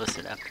the pitless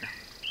adapter.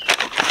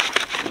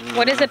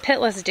 What does a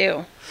pitless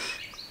do?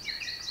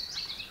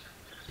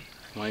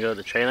 Want to go to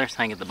the trailer so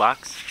I can get the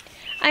box?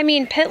 I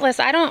mean, pitless,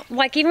 I don't,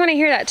 like, even when I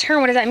hear that term,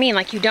 what does that mean?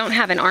 Like, you don't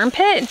have an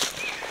armpit?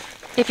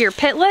 If you're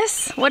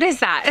pitless? What is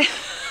that?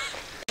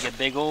 A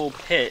big old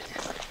pit,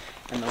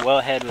 and the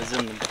wellhead was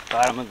in the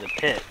bottom of the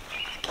pit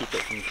to keep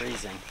it from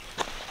freezing.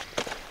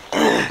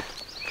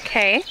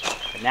 Okay.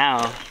 But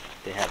now,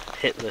 they have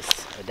pitless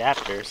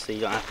adapters, so you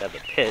don't have to have a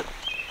pit.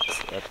 It's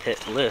a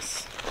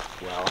pitless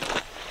well.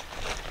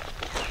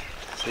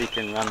 So you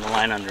can run the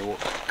line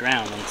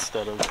underground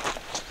instead of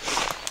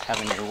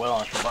having your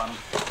well at the bottom.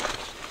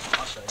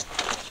 I'll show you.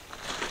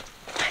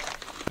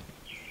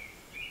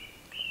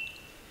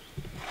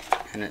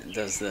 And it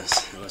does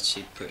this. It lets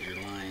you put your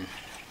line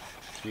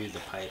through the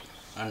pipe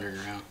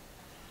underground.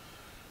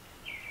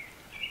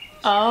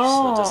 Oh.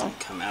 So it doesn't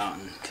come out,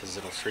 because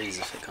it'll freeze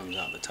if it comes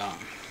out the top.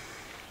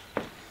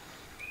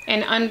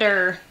 And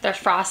under the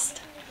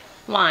frost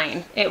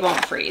line, it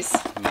won't freeze.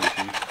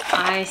 Mm-hmm.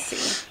 I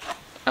see.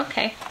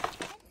 Okay.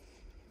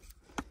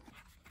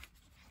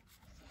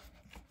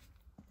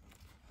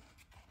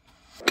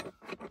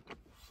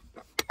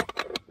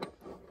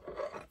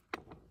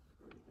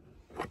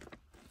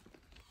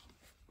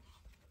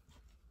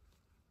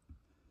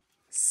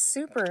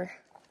 Super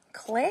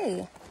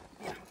clay.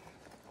 Yeah.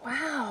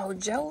 Wow,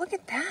 Joe, look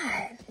at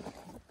that.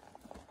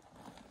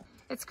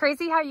 It's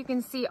crazy how you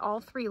can see all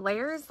three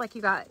layers. Like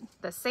you got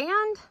the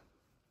sand,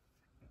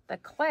 the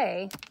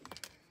clay,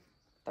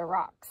 the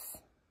rocks.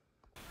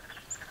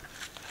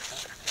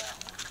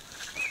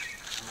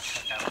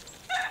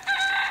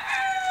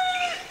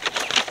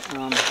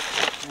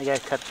 I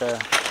gotta cut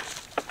the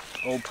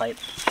old pipe.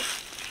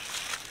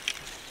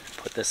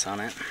 Put this on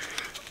it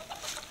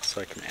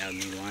so I can add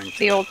new line to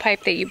The old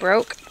pipe that you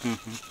broke?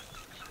 Mm-hmm.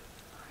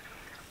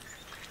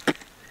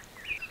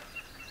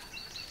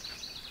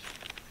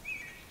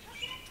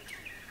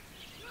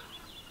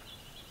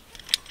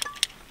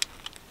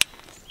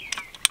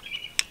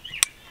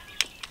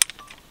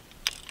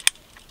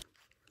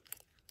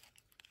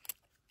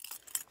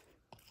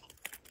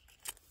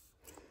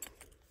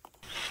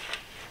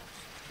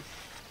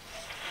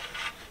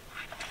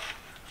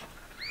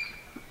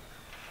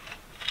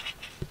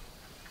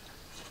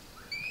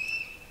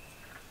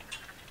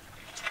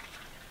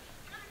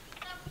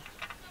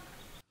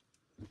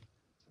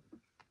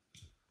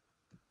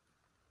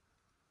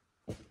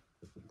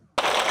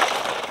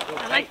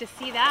 I'd like to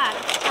see that.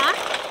 Huh?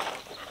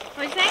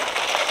 What'd you say?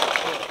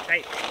 Pull it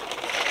tight.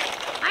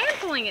 I am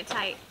pulling it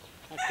tight.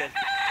 That's good.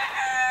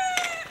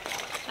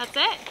 That's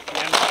it? You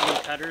have any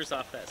cutters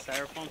off that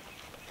styrofoam?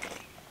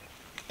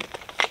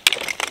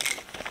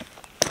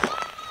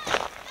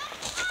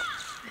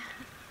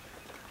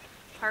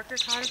 Parker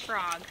caught a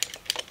frog.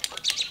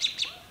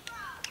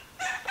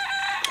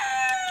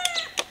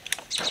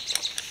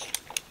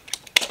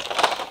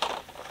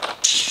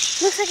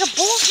 Looks like a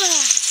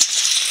bullfrog.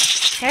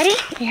 Ready?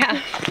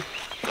 Yeah.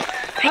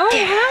 Oh,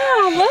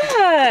 wow,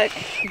 look.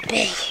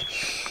 Big.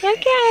 Look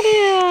at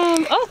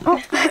him.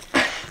 Oh.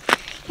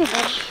 Hey,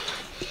 buddy.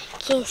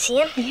 Can you see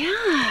him?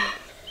 Yeah.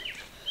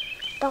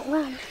 Don't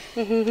run.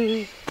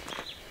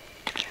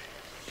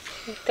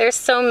 There's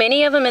so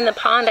many of them in the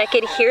pond, I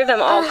could hear them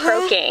all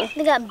croaking.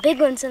 They got big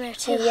ones in there,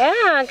 too.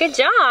 Yeah, good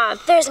job.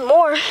 There's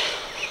more.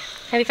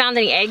 Have you found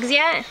any eggs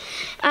yet?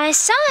 I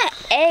saw an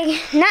egg,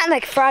 not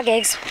like frog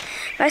eggs,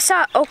 but I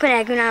saw an open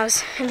egg when I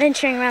was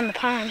adventuring around the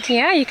pond.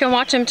 Yeah, you can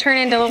watch them turn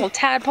into little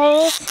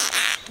tadpoles.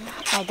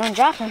 Oh, don't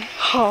drop them.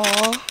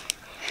 Oh.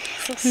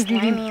 So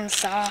slimy and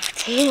soft,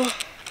 too.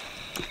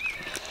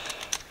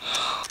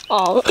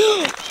 Oh.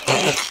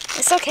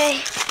 It's okay.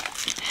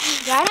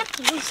 Got it?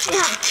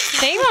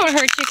 They won't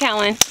hurt you,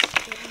 Kellen.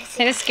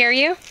 Did it scare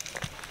you?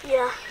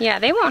 Yeah. Yeah,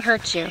 they won't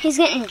hurt you. He's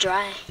getting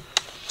dry.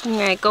 All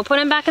right, go put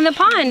him back in the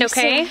pond,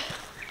 okay?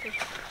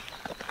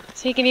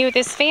 So he can be with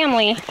his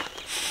family.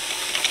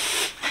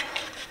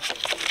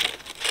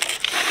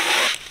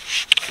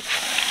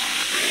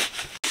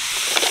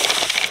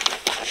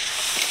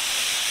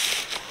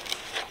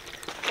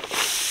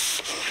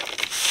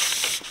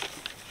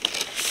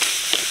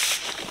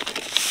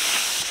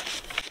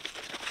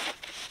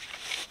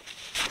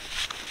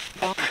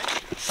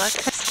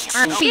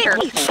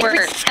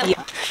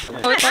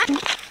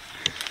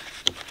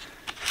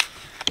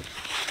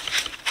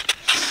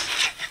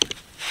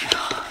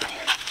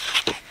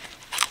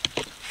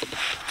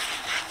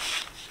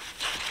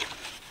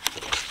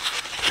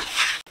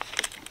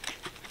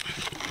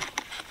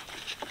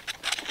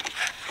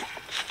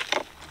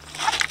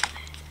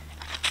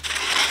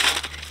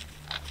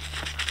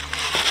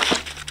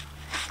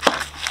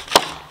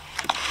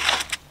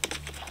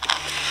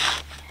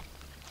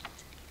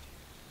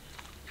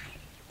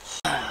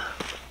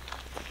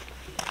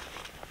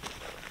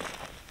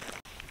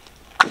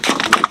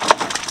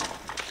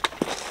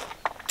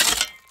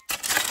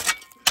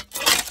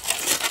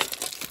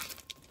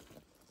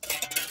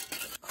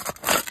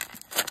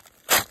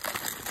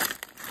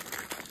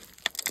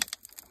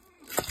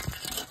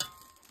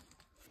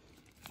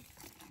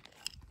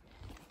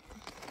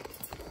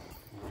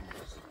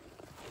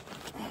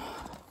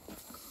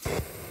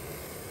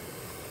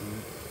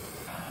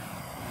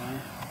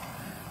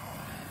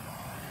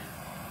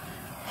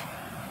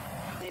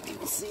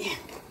 Let's see.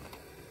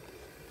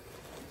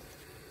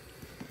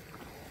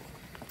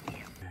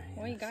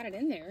 Well, you got it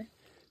in there.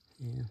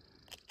 Yeah.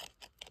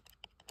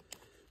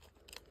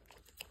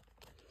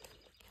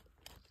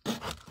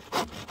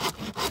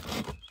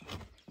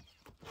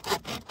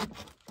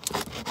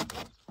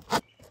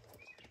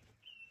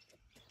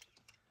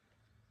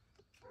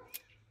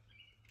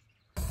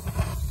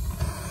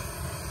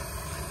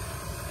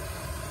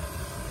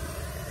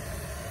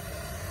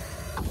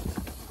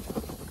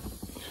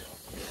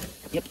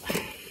 Yep.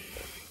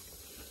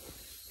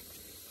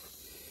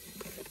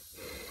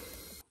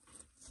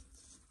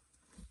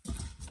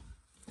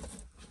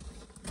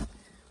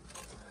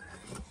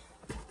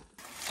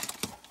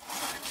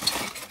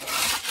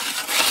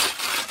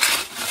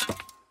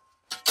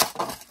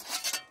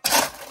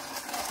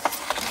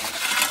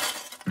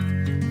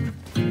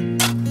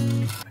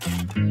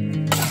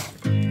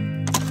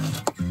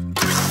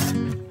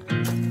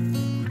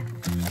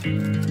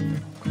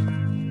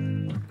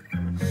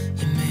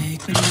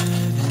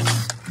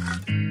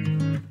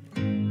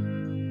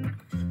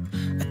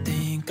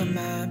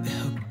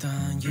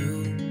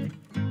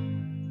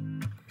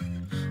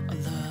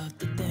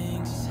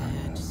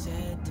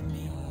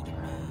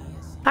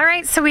 All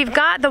right, so we've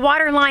got the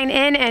water line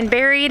in and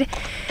buried.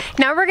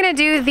 Now we're gonna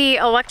do the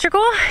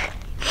electrical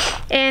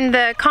in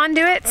the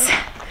conduits.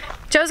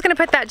 Joe's gonna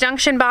put that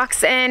junction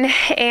box in,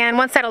 and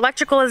once that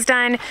electrical is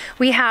done,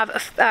 we have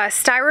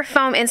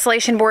styrofoam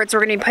insulation boards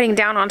we're gonna be putting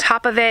down on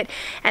top of it,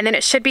 and then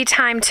it should be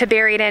time to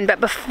bury it in. But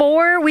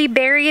before we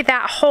bury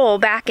that hole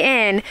back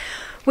in,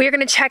 we're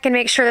gonna check and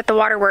make sure that the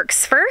water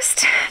works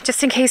first,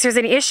 just in case there's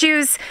any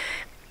issues.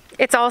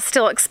 It's all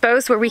still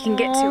exposed where we can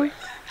get to it.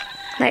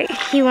 Like,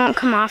 he won't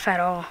come off at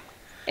all.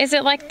 Is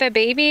it like the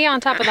baby on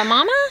top of the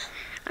mama?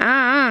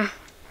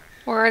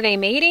 Or are they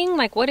mating?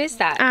 Like, what is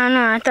that? I don't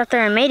know. I thought they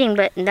were mating,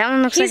 but that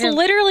one looks like He's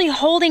literally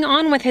holding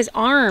on with his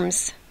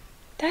arms.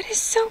 That is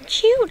so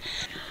cute.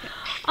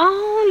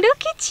 Oh,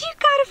 look at you,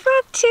 got a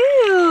frog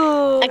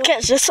too. I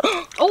catch this.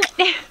 Oh,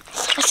 there.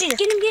 I see it.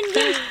 Get him, get him,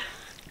 get him.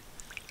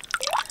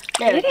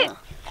 There we go.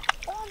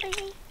 Go on,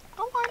 baby.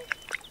 Go on.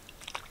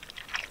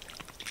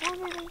 Go on,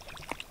 baby.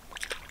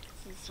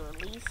 Let's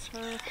release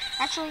her.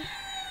 Actually,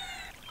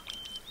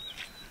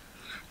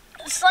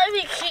 it's like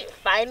we keep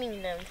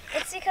fighting them.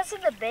 It's because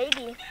of the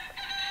baby.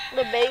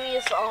 The baby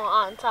is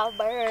on top of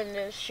her and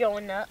is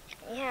showing up.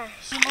 Yeah.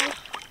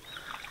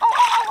 Oh,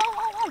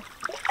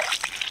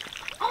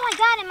 I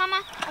got it,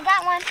 Mama. I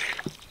got one.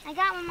 I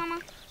got one,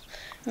 Mama.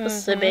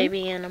 It's the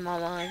baby and the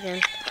mama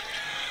again.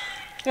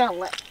 Gotta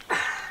let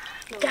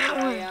that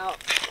one out.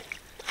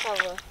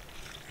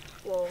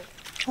 Whoa.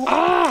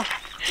 Oh,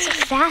 it's a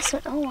fast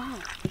one. Oh, wow.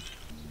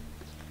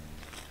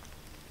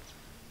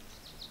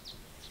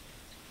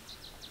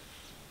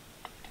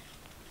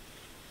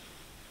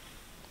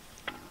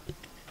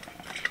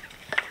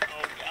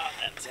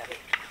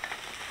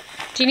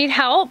 Do you need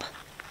help?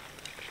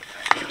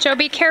 Joe,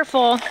 be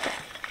careful.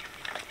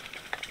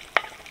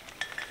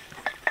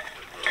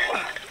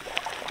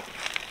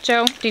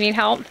 Joe, do you need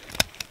help?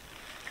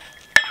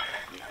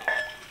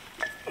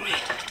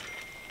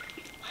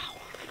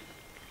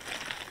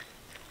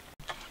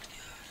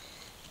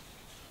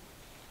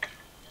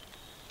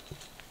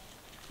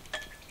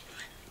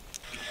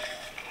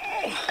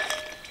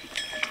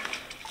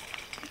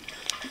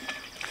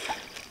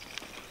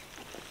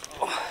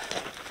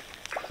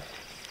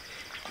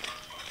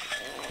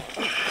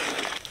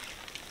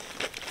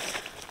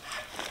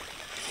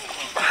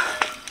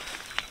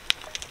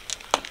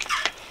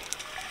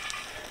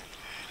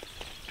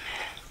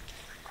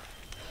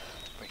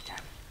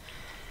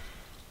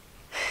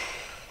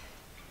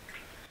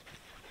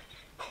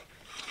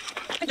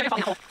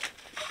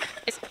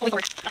 It's fully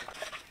forward.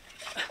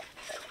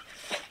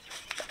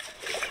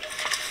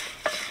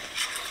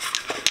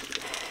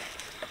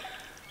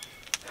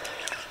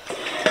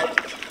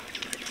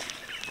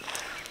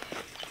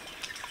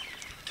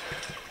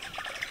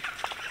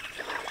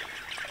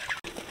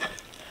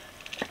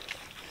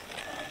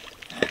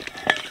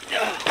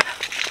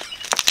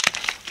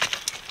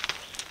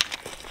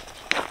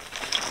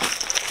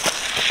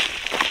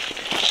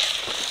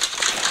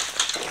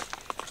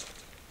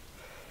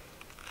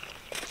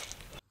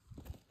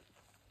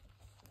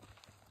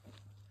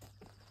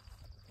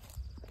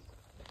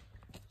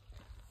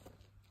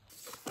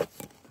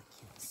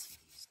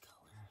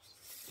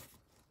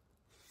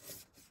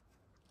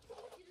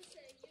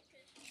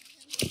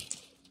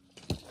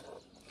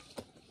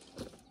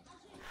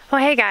 Well,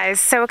 hey guys,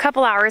 so a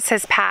couple hours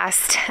has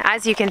passed.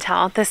 As you can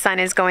tell, the sun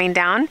is going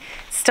down.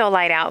 It's still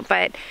light out,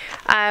 but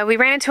we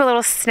ran into a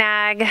little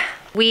snag.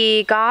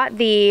 We got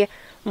the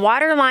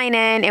water line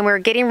in and we were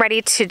getting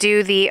ready to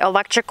do the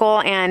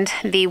electrical and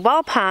the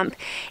well pump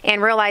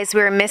and realized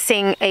we were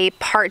missing a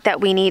part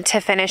that we need to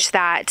finish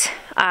that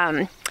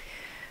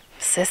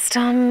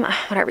system,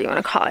 whatever you want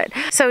to call it.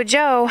 So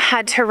Joe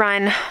had to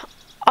run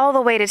all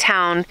the way to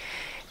town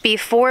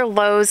before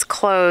Lowe's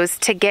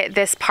closed to get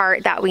this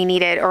part that we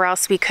needed, or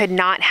else we could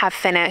not have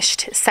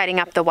finished setting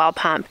up the well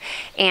pump.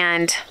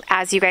 And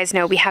as you guys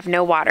know, we have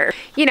no water.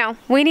 You know,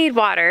 we need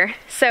water.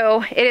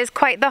 So it is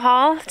quite the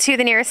haul to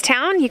the nearest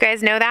town. You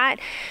guys know that.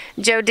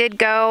 Joe did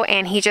go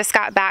and he just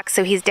got back,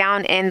 so he's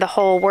down in the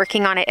hole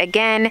working on it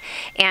again.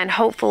 And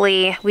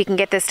hopefully we can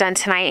get this done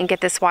tonight and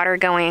get this water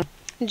going.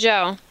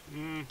 Joe,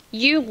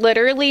 you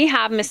literally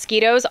have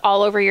mosquitoes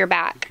all over your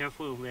back. Be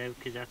careful, babe,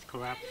 because that's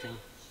collapsing.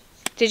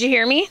 Did you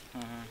hear me?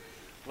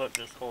 Look,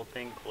 this whole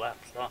thing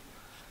collapsed off.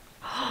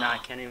 So now I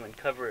can't even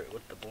cover it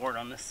with the board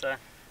on this side.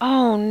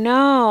 Oh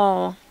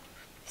no.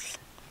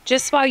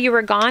 Just while you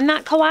were gone,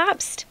 that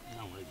collapsed?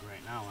 No, like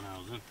right now when I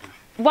was in there.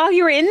 While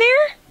you were in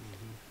there?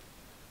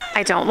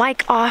 I don't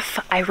like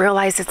off. I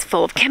realize it's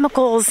full of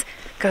chemicals,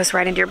 goes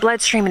right into your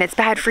bloodstream, and it's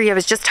bad for you. I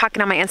was just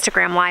talking on my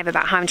Instagram live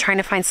about how I'm trying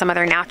to find some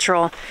other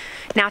natural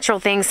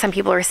things. Some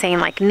people are saying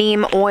like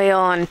neem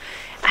oil, and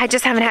I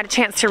just haven't had a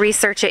chance to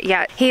research it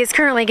yet. He is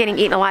currently getting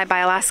eaten alive by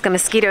Alaska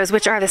mosquitoes,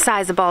 which are the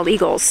size of bald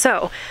eagles.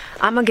 So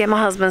I'm gonna get my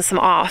husband some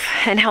off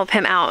and help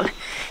him out.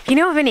 If you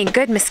know of any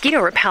good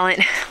mosquito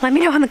repellent, let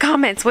me know in the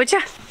comments, would ya?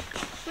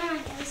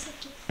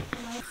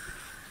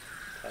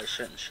 I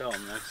shouldn't show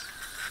him this.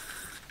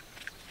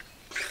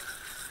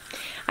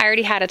 I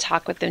already had a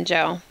talk with them,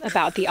 Joe,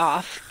 about the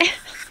off.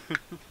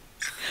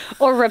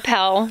 Or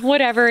repel,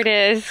 whatever it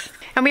is.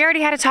 And we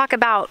already had a talk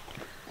about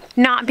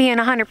not being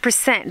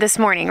 100% this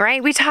morning,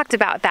 right? We talked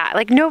about that.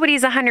 Like,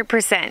 nobody's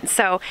 100%.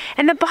 So,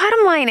 and the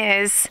bottom line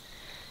is,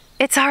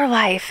 it's our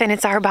life and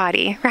it's our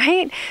body,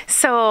 right?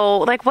 So,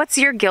 like, what's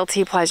your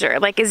guilty pleasure?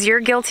 Like, is your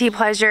guilty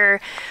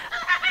pleasure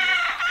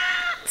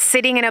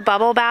sitting in a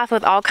bubble bath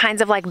with all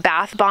kinds of like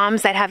bath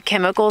bombs that have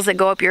chemicals that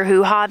go up your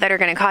hoo-ha that are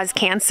going to cause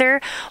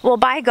cancer? Well,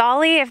 by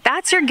golly, if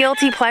that's your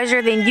guilty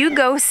pleasure, then you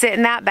go sit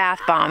in that bath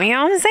bomb. You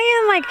know what I'm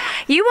saying? Like,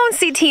 you won't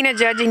see Tina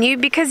judging you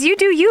because you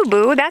do you,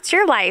 boo. That's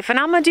your life and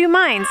I'm gonna do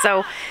mine.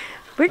 So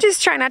we're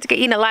just trying not to get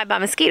eaten alive by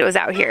mosquitoes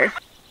out here.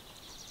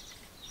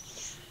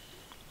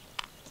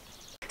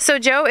 So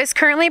Joe is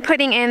currently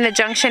putting in the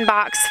junction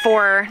box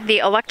for the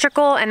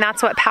electrical, and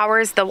that's what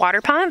powers the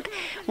water pump.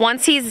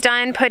 Once he's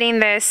done putting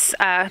this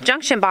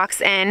junction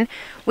box in,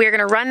 we're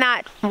gonna run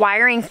that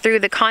wiring through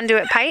the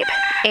conduit pipe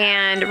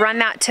and run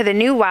that to the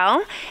new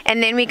well,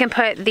 and then we can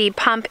put the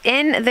pump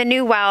in the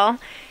new well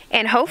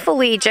and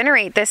hopefully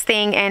generate this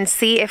thing and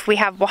see if we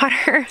have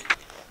water.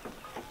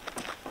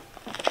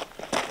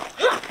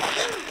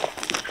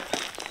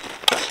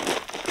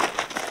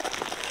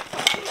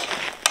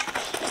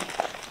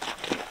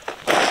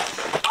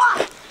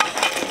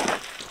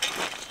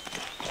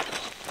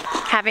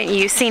 Haven't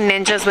you seen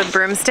ninjas with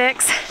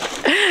broomsticks?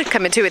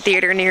 Coming to a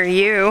theater near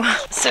you.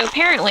 So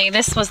apparently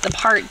this was the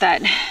part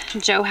that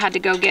Joe had to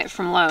go get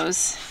from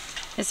Lowe's.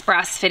 This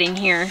brass fitting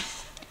here.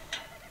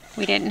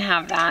 We didn't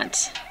have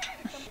that.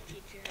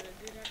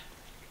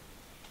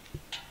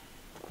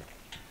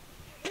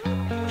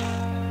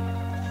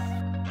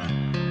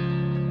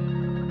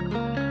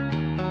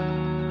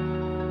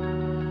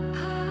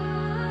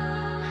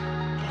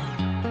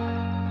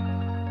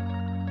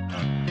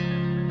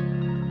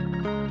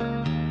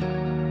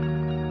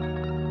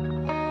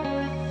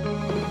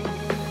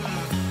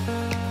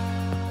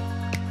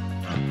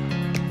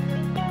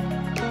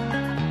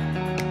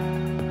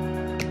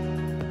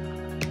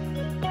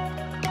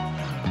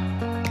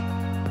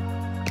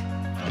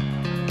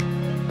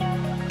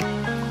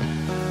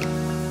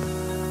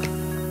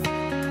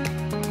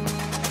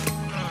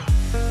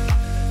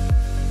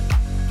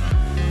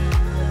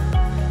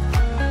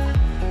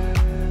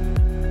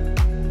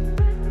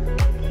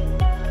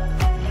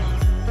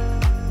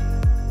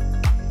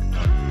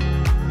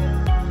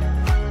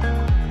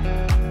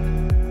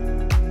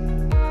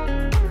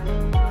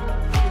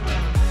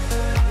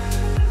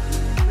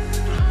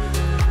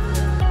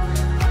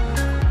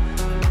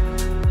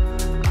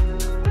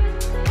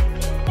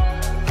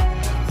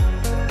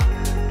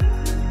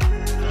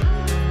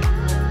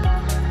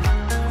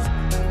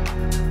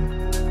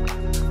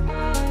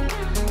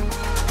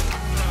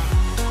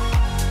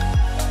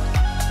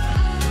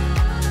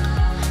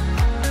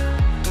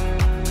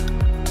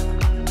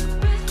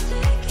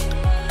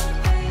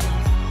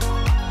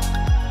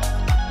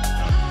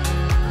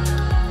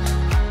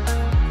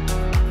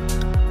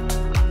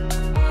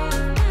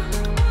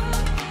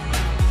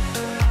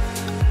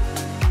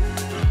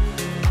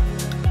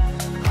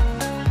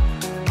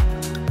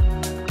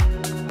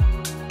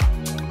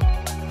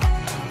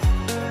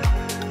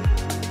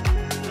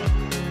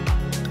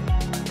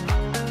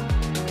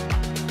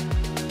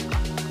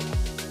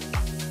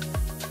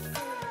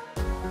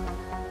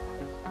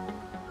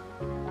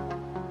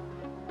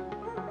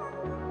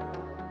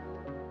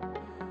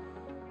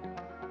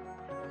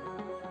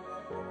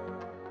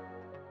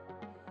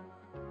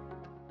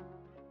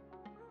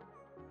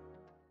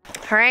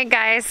 All right,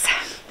 guys,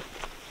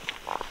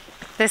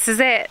 this is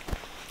it.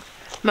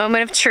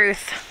 Moment of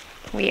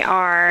truth. We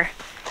are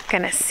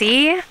gonna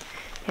see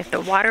if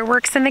the water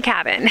works in the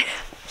cabin.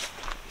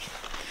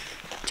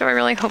 Do I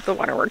really hope the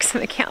water works in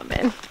the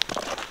cabin?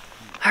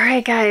 All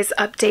right guys,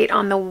 update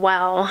on the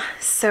well.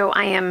 So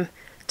I am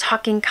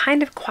talking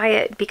kind of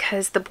quiet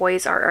because the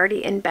boys are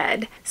already in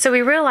bed. So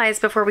we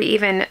realized before we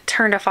even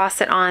turned a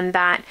faucet on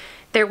that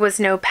there was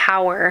no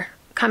power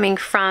coming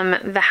from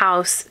the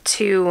house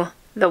to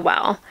the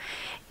well.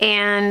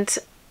 And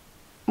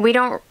we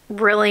don't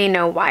really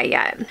know why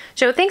yet.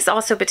 Joe thinks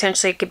also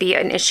potentially it could be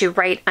an issue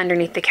right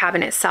underneath the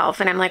cabin itself.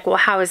 And I'm like, well,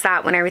 how is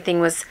that when everything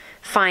was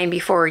fine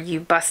before you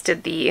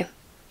busted the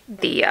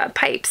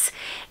pipes?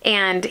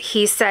 And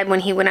he said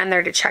when he went on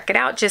there to check it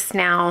out just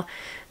now,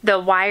 the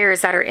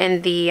wires that are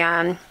in the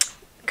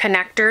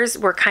connectors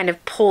were kind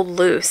of pulled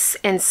loose.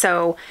 And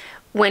so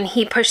when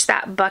he pushed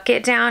that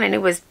bucket down and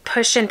it was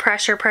pushing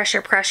pressure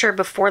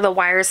before the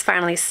wires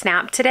finally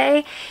snapped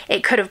today,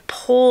 it could have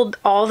pulled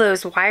all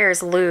those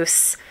wires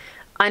loose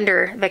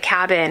under the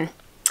cabin.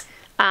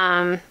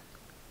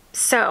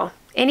 So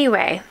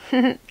anyway,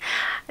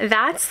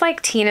 that's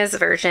like Tina's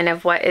version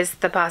of what is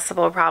the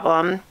possible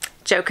problem.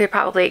 Joe could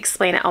probably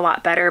explain it a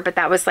lot better, but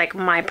that was like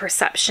my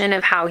perception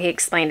of how he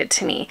explained it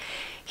to me.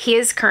 He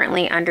is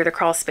currently under the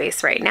crawl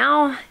space right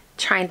now,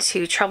 trying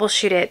to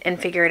troubleshoot it and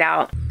figure it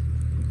out.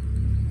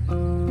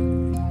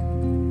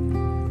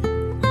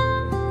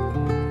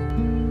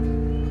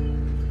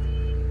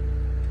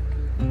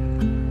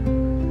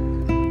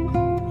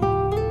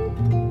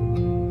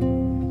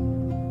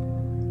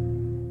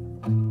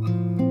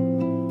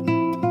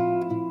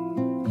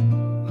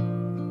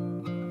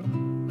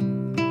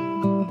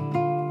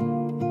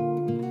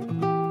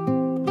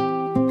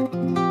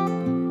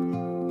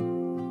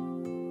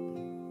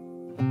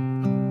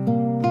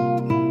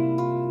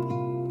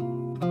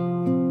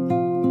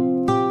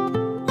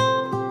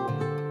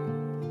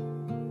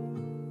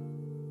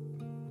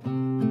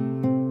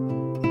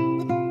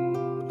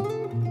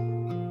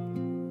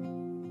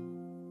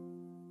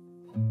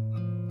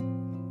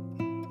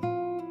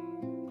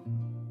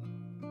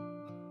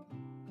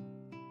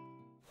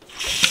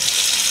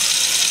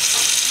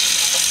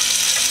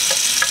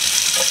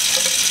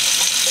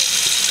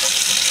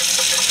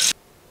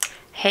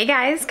 Hey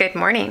guys, good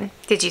morning.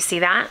 Did you see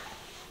that?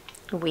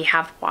 We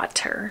have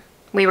water.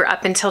 We were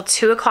up until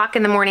 2 o'clock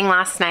in the morning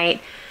last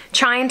night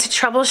trying to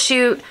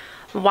troubleshoot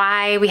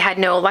why we had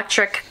no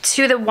electric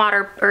to the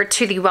water or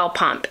to the well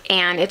pump.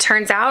 And it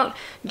turns out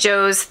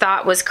Joe's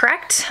thought was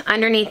correct.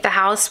 Underneath the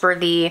house where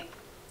the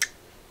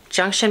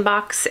junction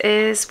box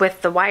is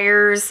with the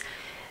wires,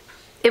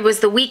 it was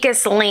the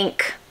weakest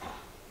link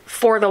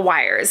for the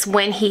wires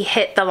when he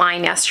hit the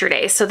line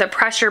yesterday. So the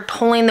pressure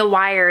pulling the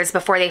wires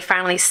before they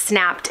finally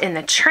snapped in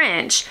the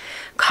trench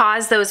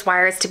caused those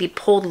wires to be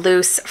pulled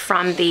loose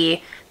from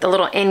the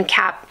little end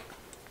cap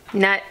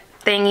nut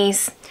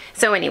thingies.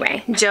 So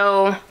anyway,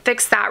 Joe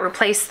fixed that,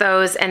 replaced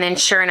those, and then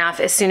sure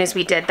enough, as soon as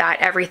we did that,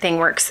 everything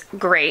works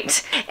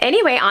great.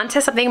 Anyway, on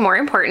to something more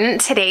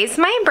important. Today's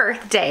my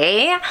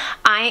birthday.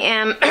 I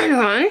am,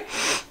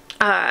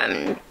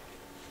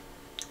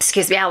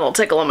 excuse me, I have a little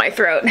tickle in my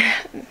throat.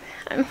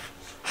 I'm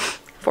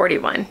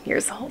 41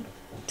 years old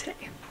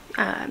today.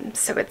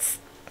 So it's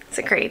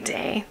a great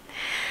day.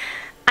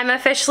 I'm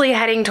officially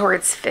heading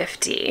towards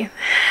 50.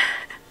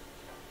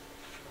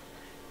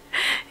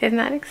 Isn't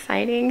that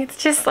exciting?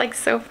 It's just like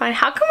so fun.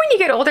 How come when you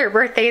get older,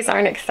 birthdays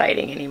aren't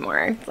exciting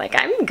anymore? Like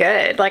I'm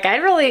good. Like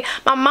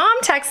my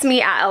mom texted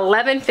me at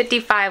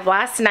 11:55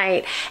 last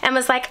night and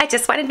was like, I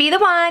just want to be the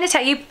one to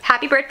tell you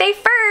happy birthday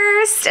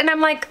first. And I'm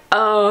like,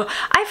 oh,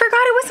 I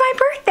forgot it was my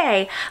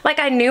birthday. Like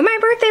I knew my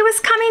birthday was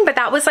coming, but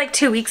that was like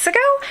 2 weeks ago.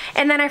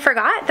 And then I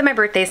forgot that my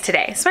birthday's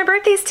today. So my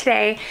birthday's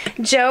today.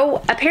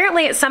 Joe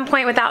apparently at some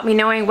point without me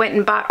knowing went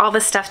and bought all the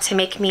stuff to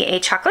make me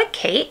a chocolate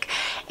cake.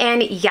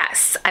 And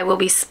yes, I will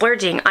be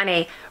splurging on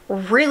a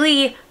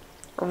really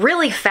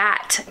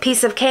fat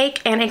piece of cake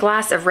and a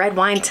glass of red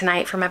wine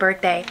tonight for my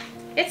birthday.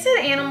 It's an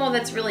animal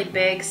that's really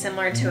big,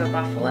 similar to a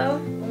buffalo.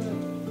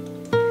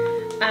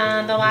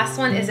 The last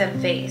one is a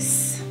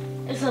vase.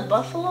 Is a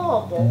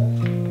buffalo a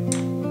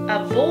bull?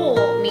 A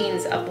bull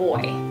means a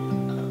boy,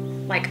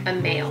 like a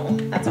male.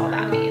 That's all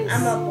that means.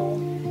 I'm a bull.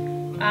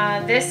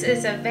 This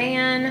is a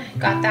van.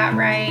 Got that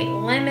right.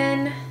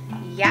 Lemon,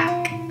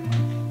 yak.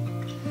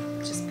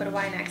 Just put a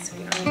Y next so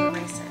you don't even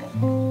waste it.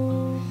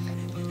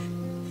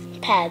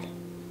 Pad.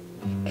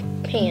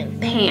 Pan.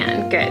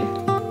 Pan, good.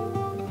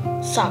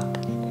 Sock.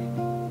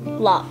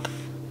 Lock.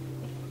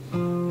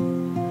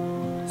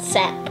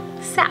 Sap.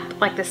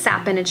 Sap, like the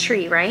sap in a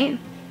tree, right?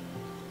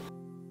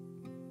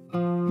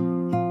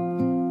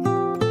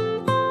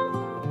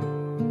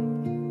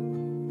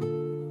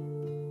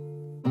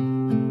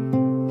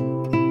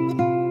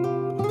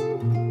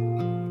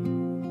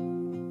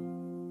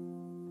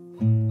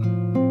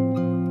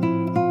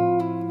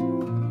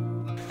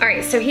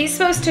 Alright, so he's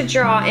supposed to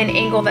draw an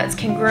angle that's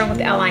congruent with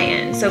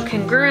LIN. So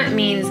congruent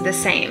means the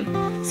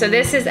same. So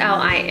this is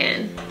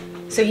LIN.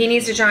 So he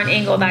needs to draw an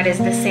angle that is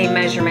the same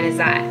measurement as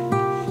that.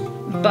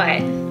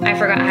 But I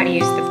forgot how to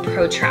use the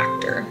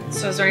protractor.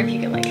 So I was wondering if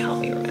you could like help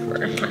me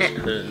remember.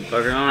 Does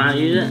Parker know how to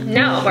use it?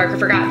 No, Parker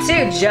forgot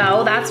too,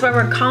 Joe. That's why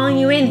we're calling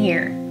you in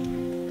here.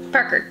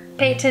 Parker,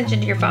 pay attention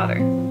to your father.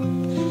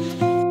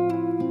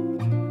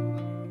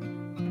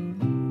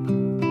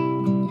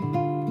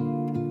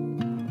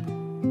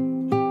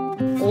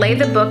 lay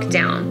the book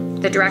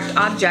down. The direct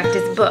object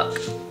is book,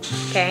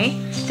 okay?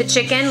 The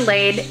chicken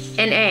laid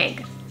an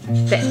egg.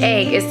 The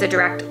egg is the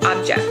direct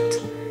object.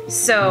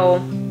 So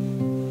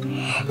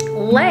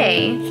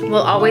lay will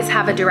always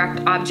have a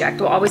direct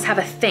object, will always have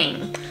a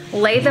thing.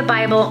 Lay the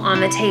Bible on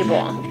the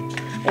table.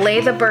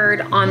 Lay the bird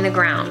on the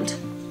ground.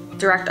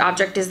 Direct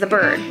object is the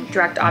bird.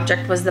 Direct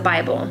object was the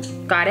Bible.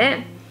 Got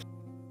it?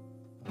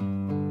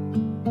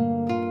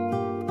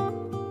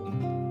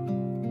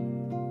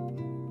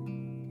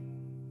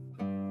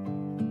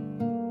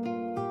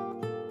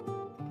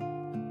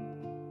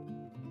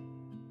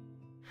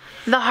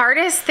 The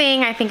hardest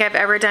thing I think I've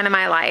ever done in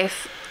my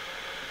life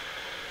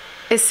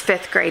is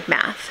 5th grade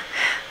math.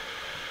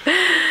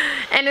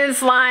 And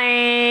it's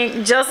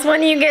like, just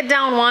when you get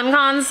down one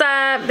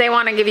concept, they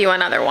want to give you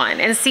another one.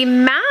 And see,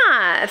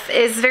 math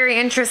is very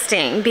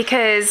interesting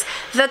because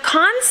the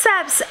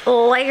concepts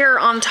layer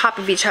on top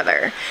of each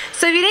other.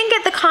 So if you didn't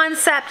get the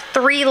concept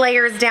 3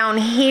 layers down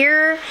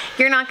here,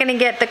 you're not going to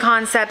get the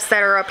concepts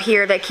that are up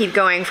here that keep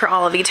going for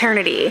all of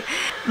eternity.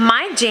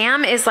 My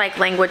jam is like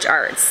language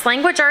arts.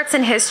 Language arts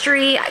and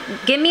history,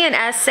 give me an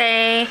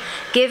essay,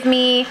 give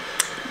me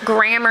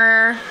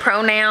grammar,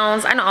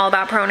 pronouns. I know all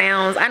about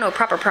pronouns. I know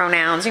proper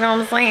pronouns, you know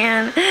what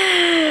I'm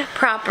saying?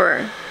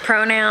 Proper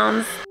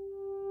pronouns.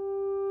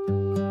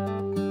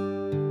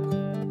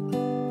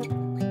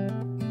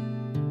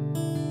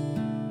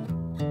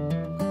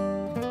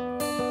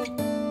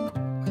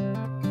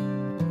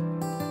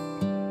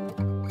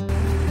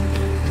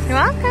 You're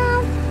welcome.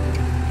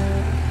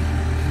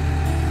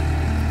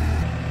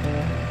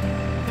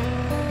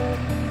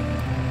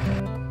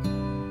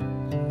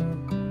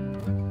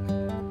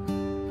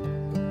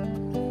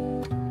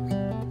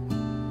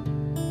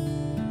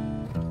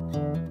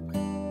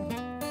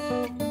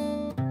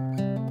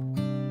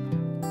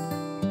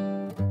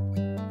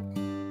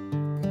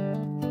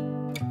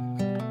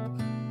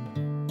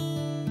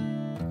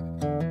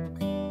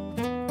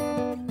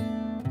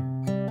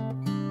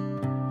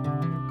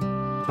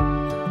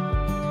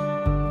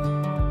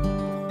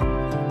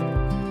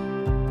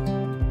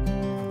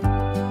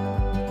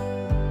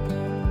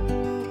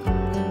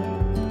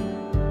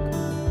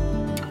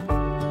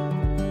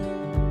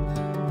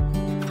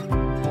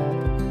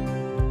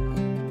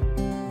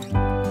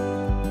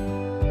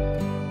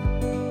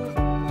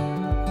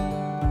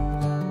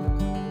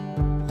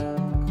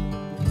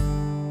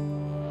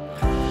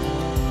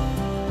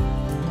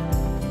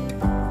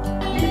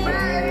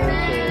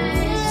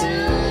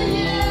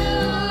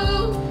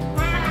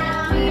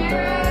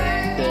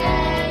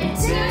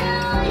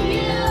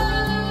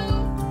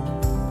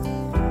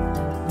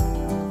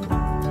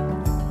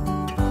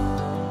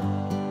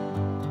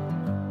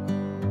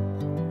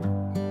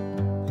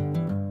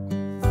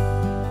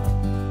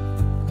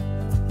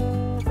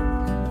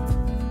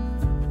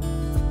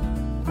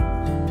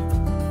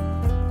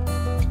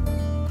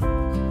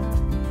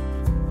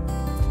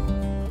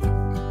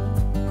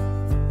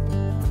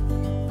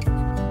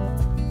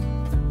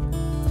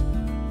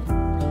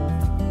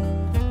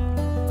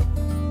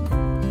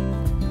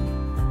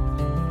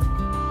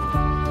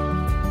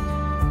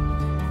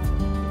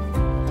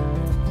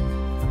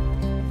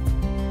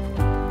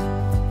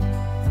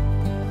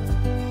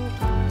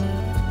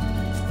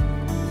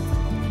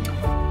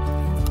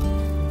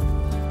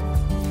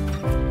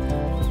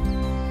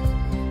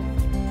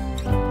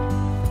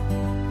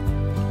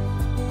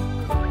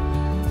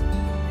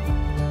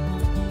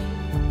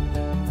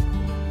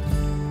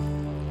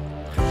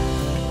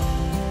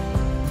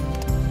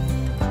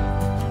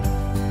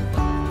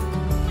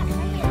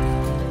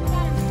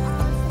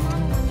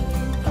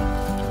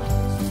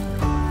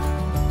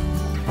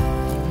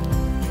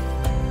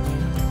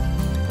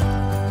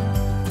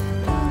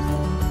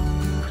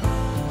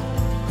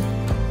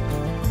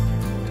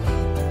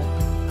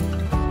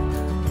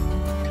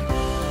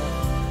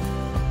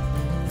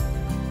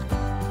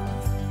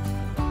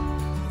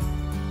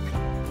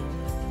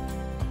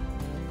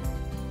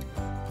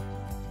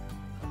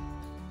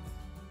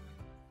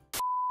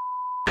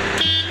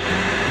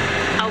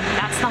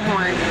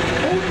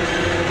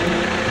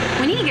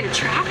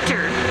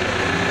 tractor.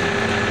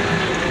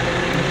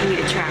 We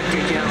need a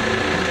tractor, Joe.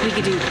 We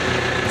could do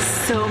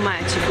so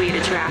much if we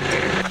had a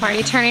tractor. Why are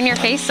you turning your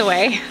face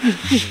away?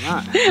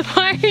 Not.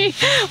 Why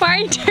are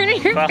you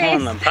turning your face?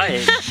 On the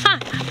pipe.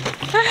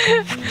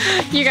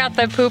 You got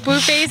the poo-poo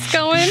face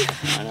going?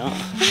 I know.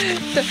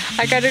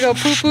 I gotta go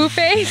poo-poo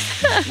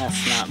face?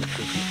 That's not the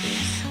poo-poo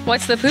face.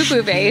 What's the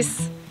poo-poo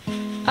face?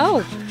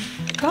 Oh,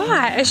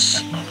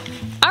 gosh.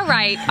 All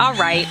right, all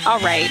right, all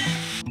right.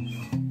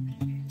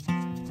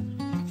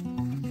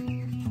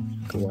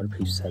 The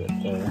waterproof set it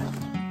there.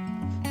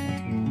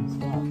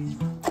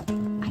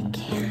 I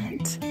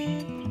can't,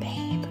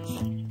 babe.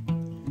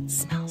 It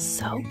smells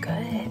so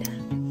good.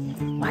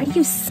 Why do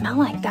you smell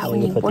like that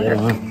when you work?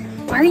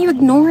 Why are you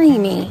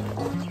ignoring me?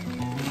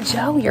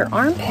 Joe, your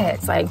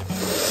armpits, like.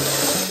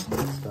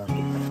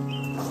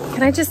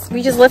 Can I just,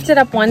 we just lift it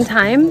up one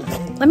time?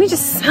 Let me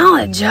just smell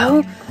it,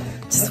 Joe.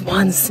 Just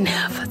one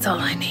sniff, that's all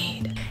I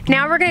need.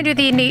 Now we're gonna do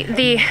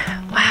the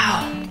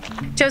wow.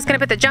 Joe's gonna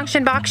put the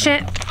junction box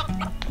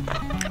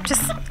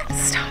just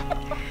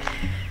stop.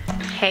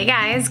 Hey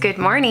guys, good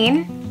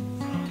morning.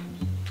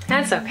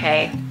 That's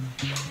okay.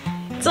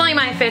 It's only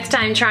my 5th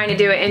time trying to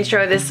do an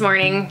intro this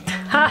morning.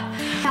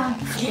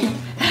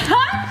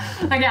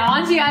 Okay, I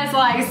want you guys to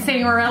like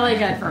sing really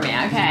good for me,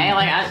 okay?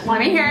 Like, let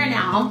me hear it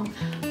now.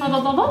 A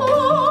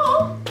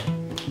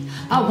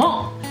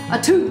 1,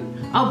 a 2,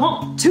 a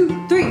 1,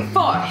 2, 3,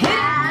 4,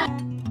 hit.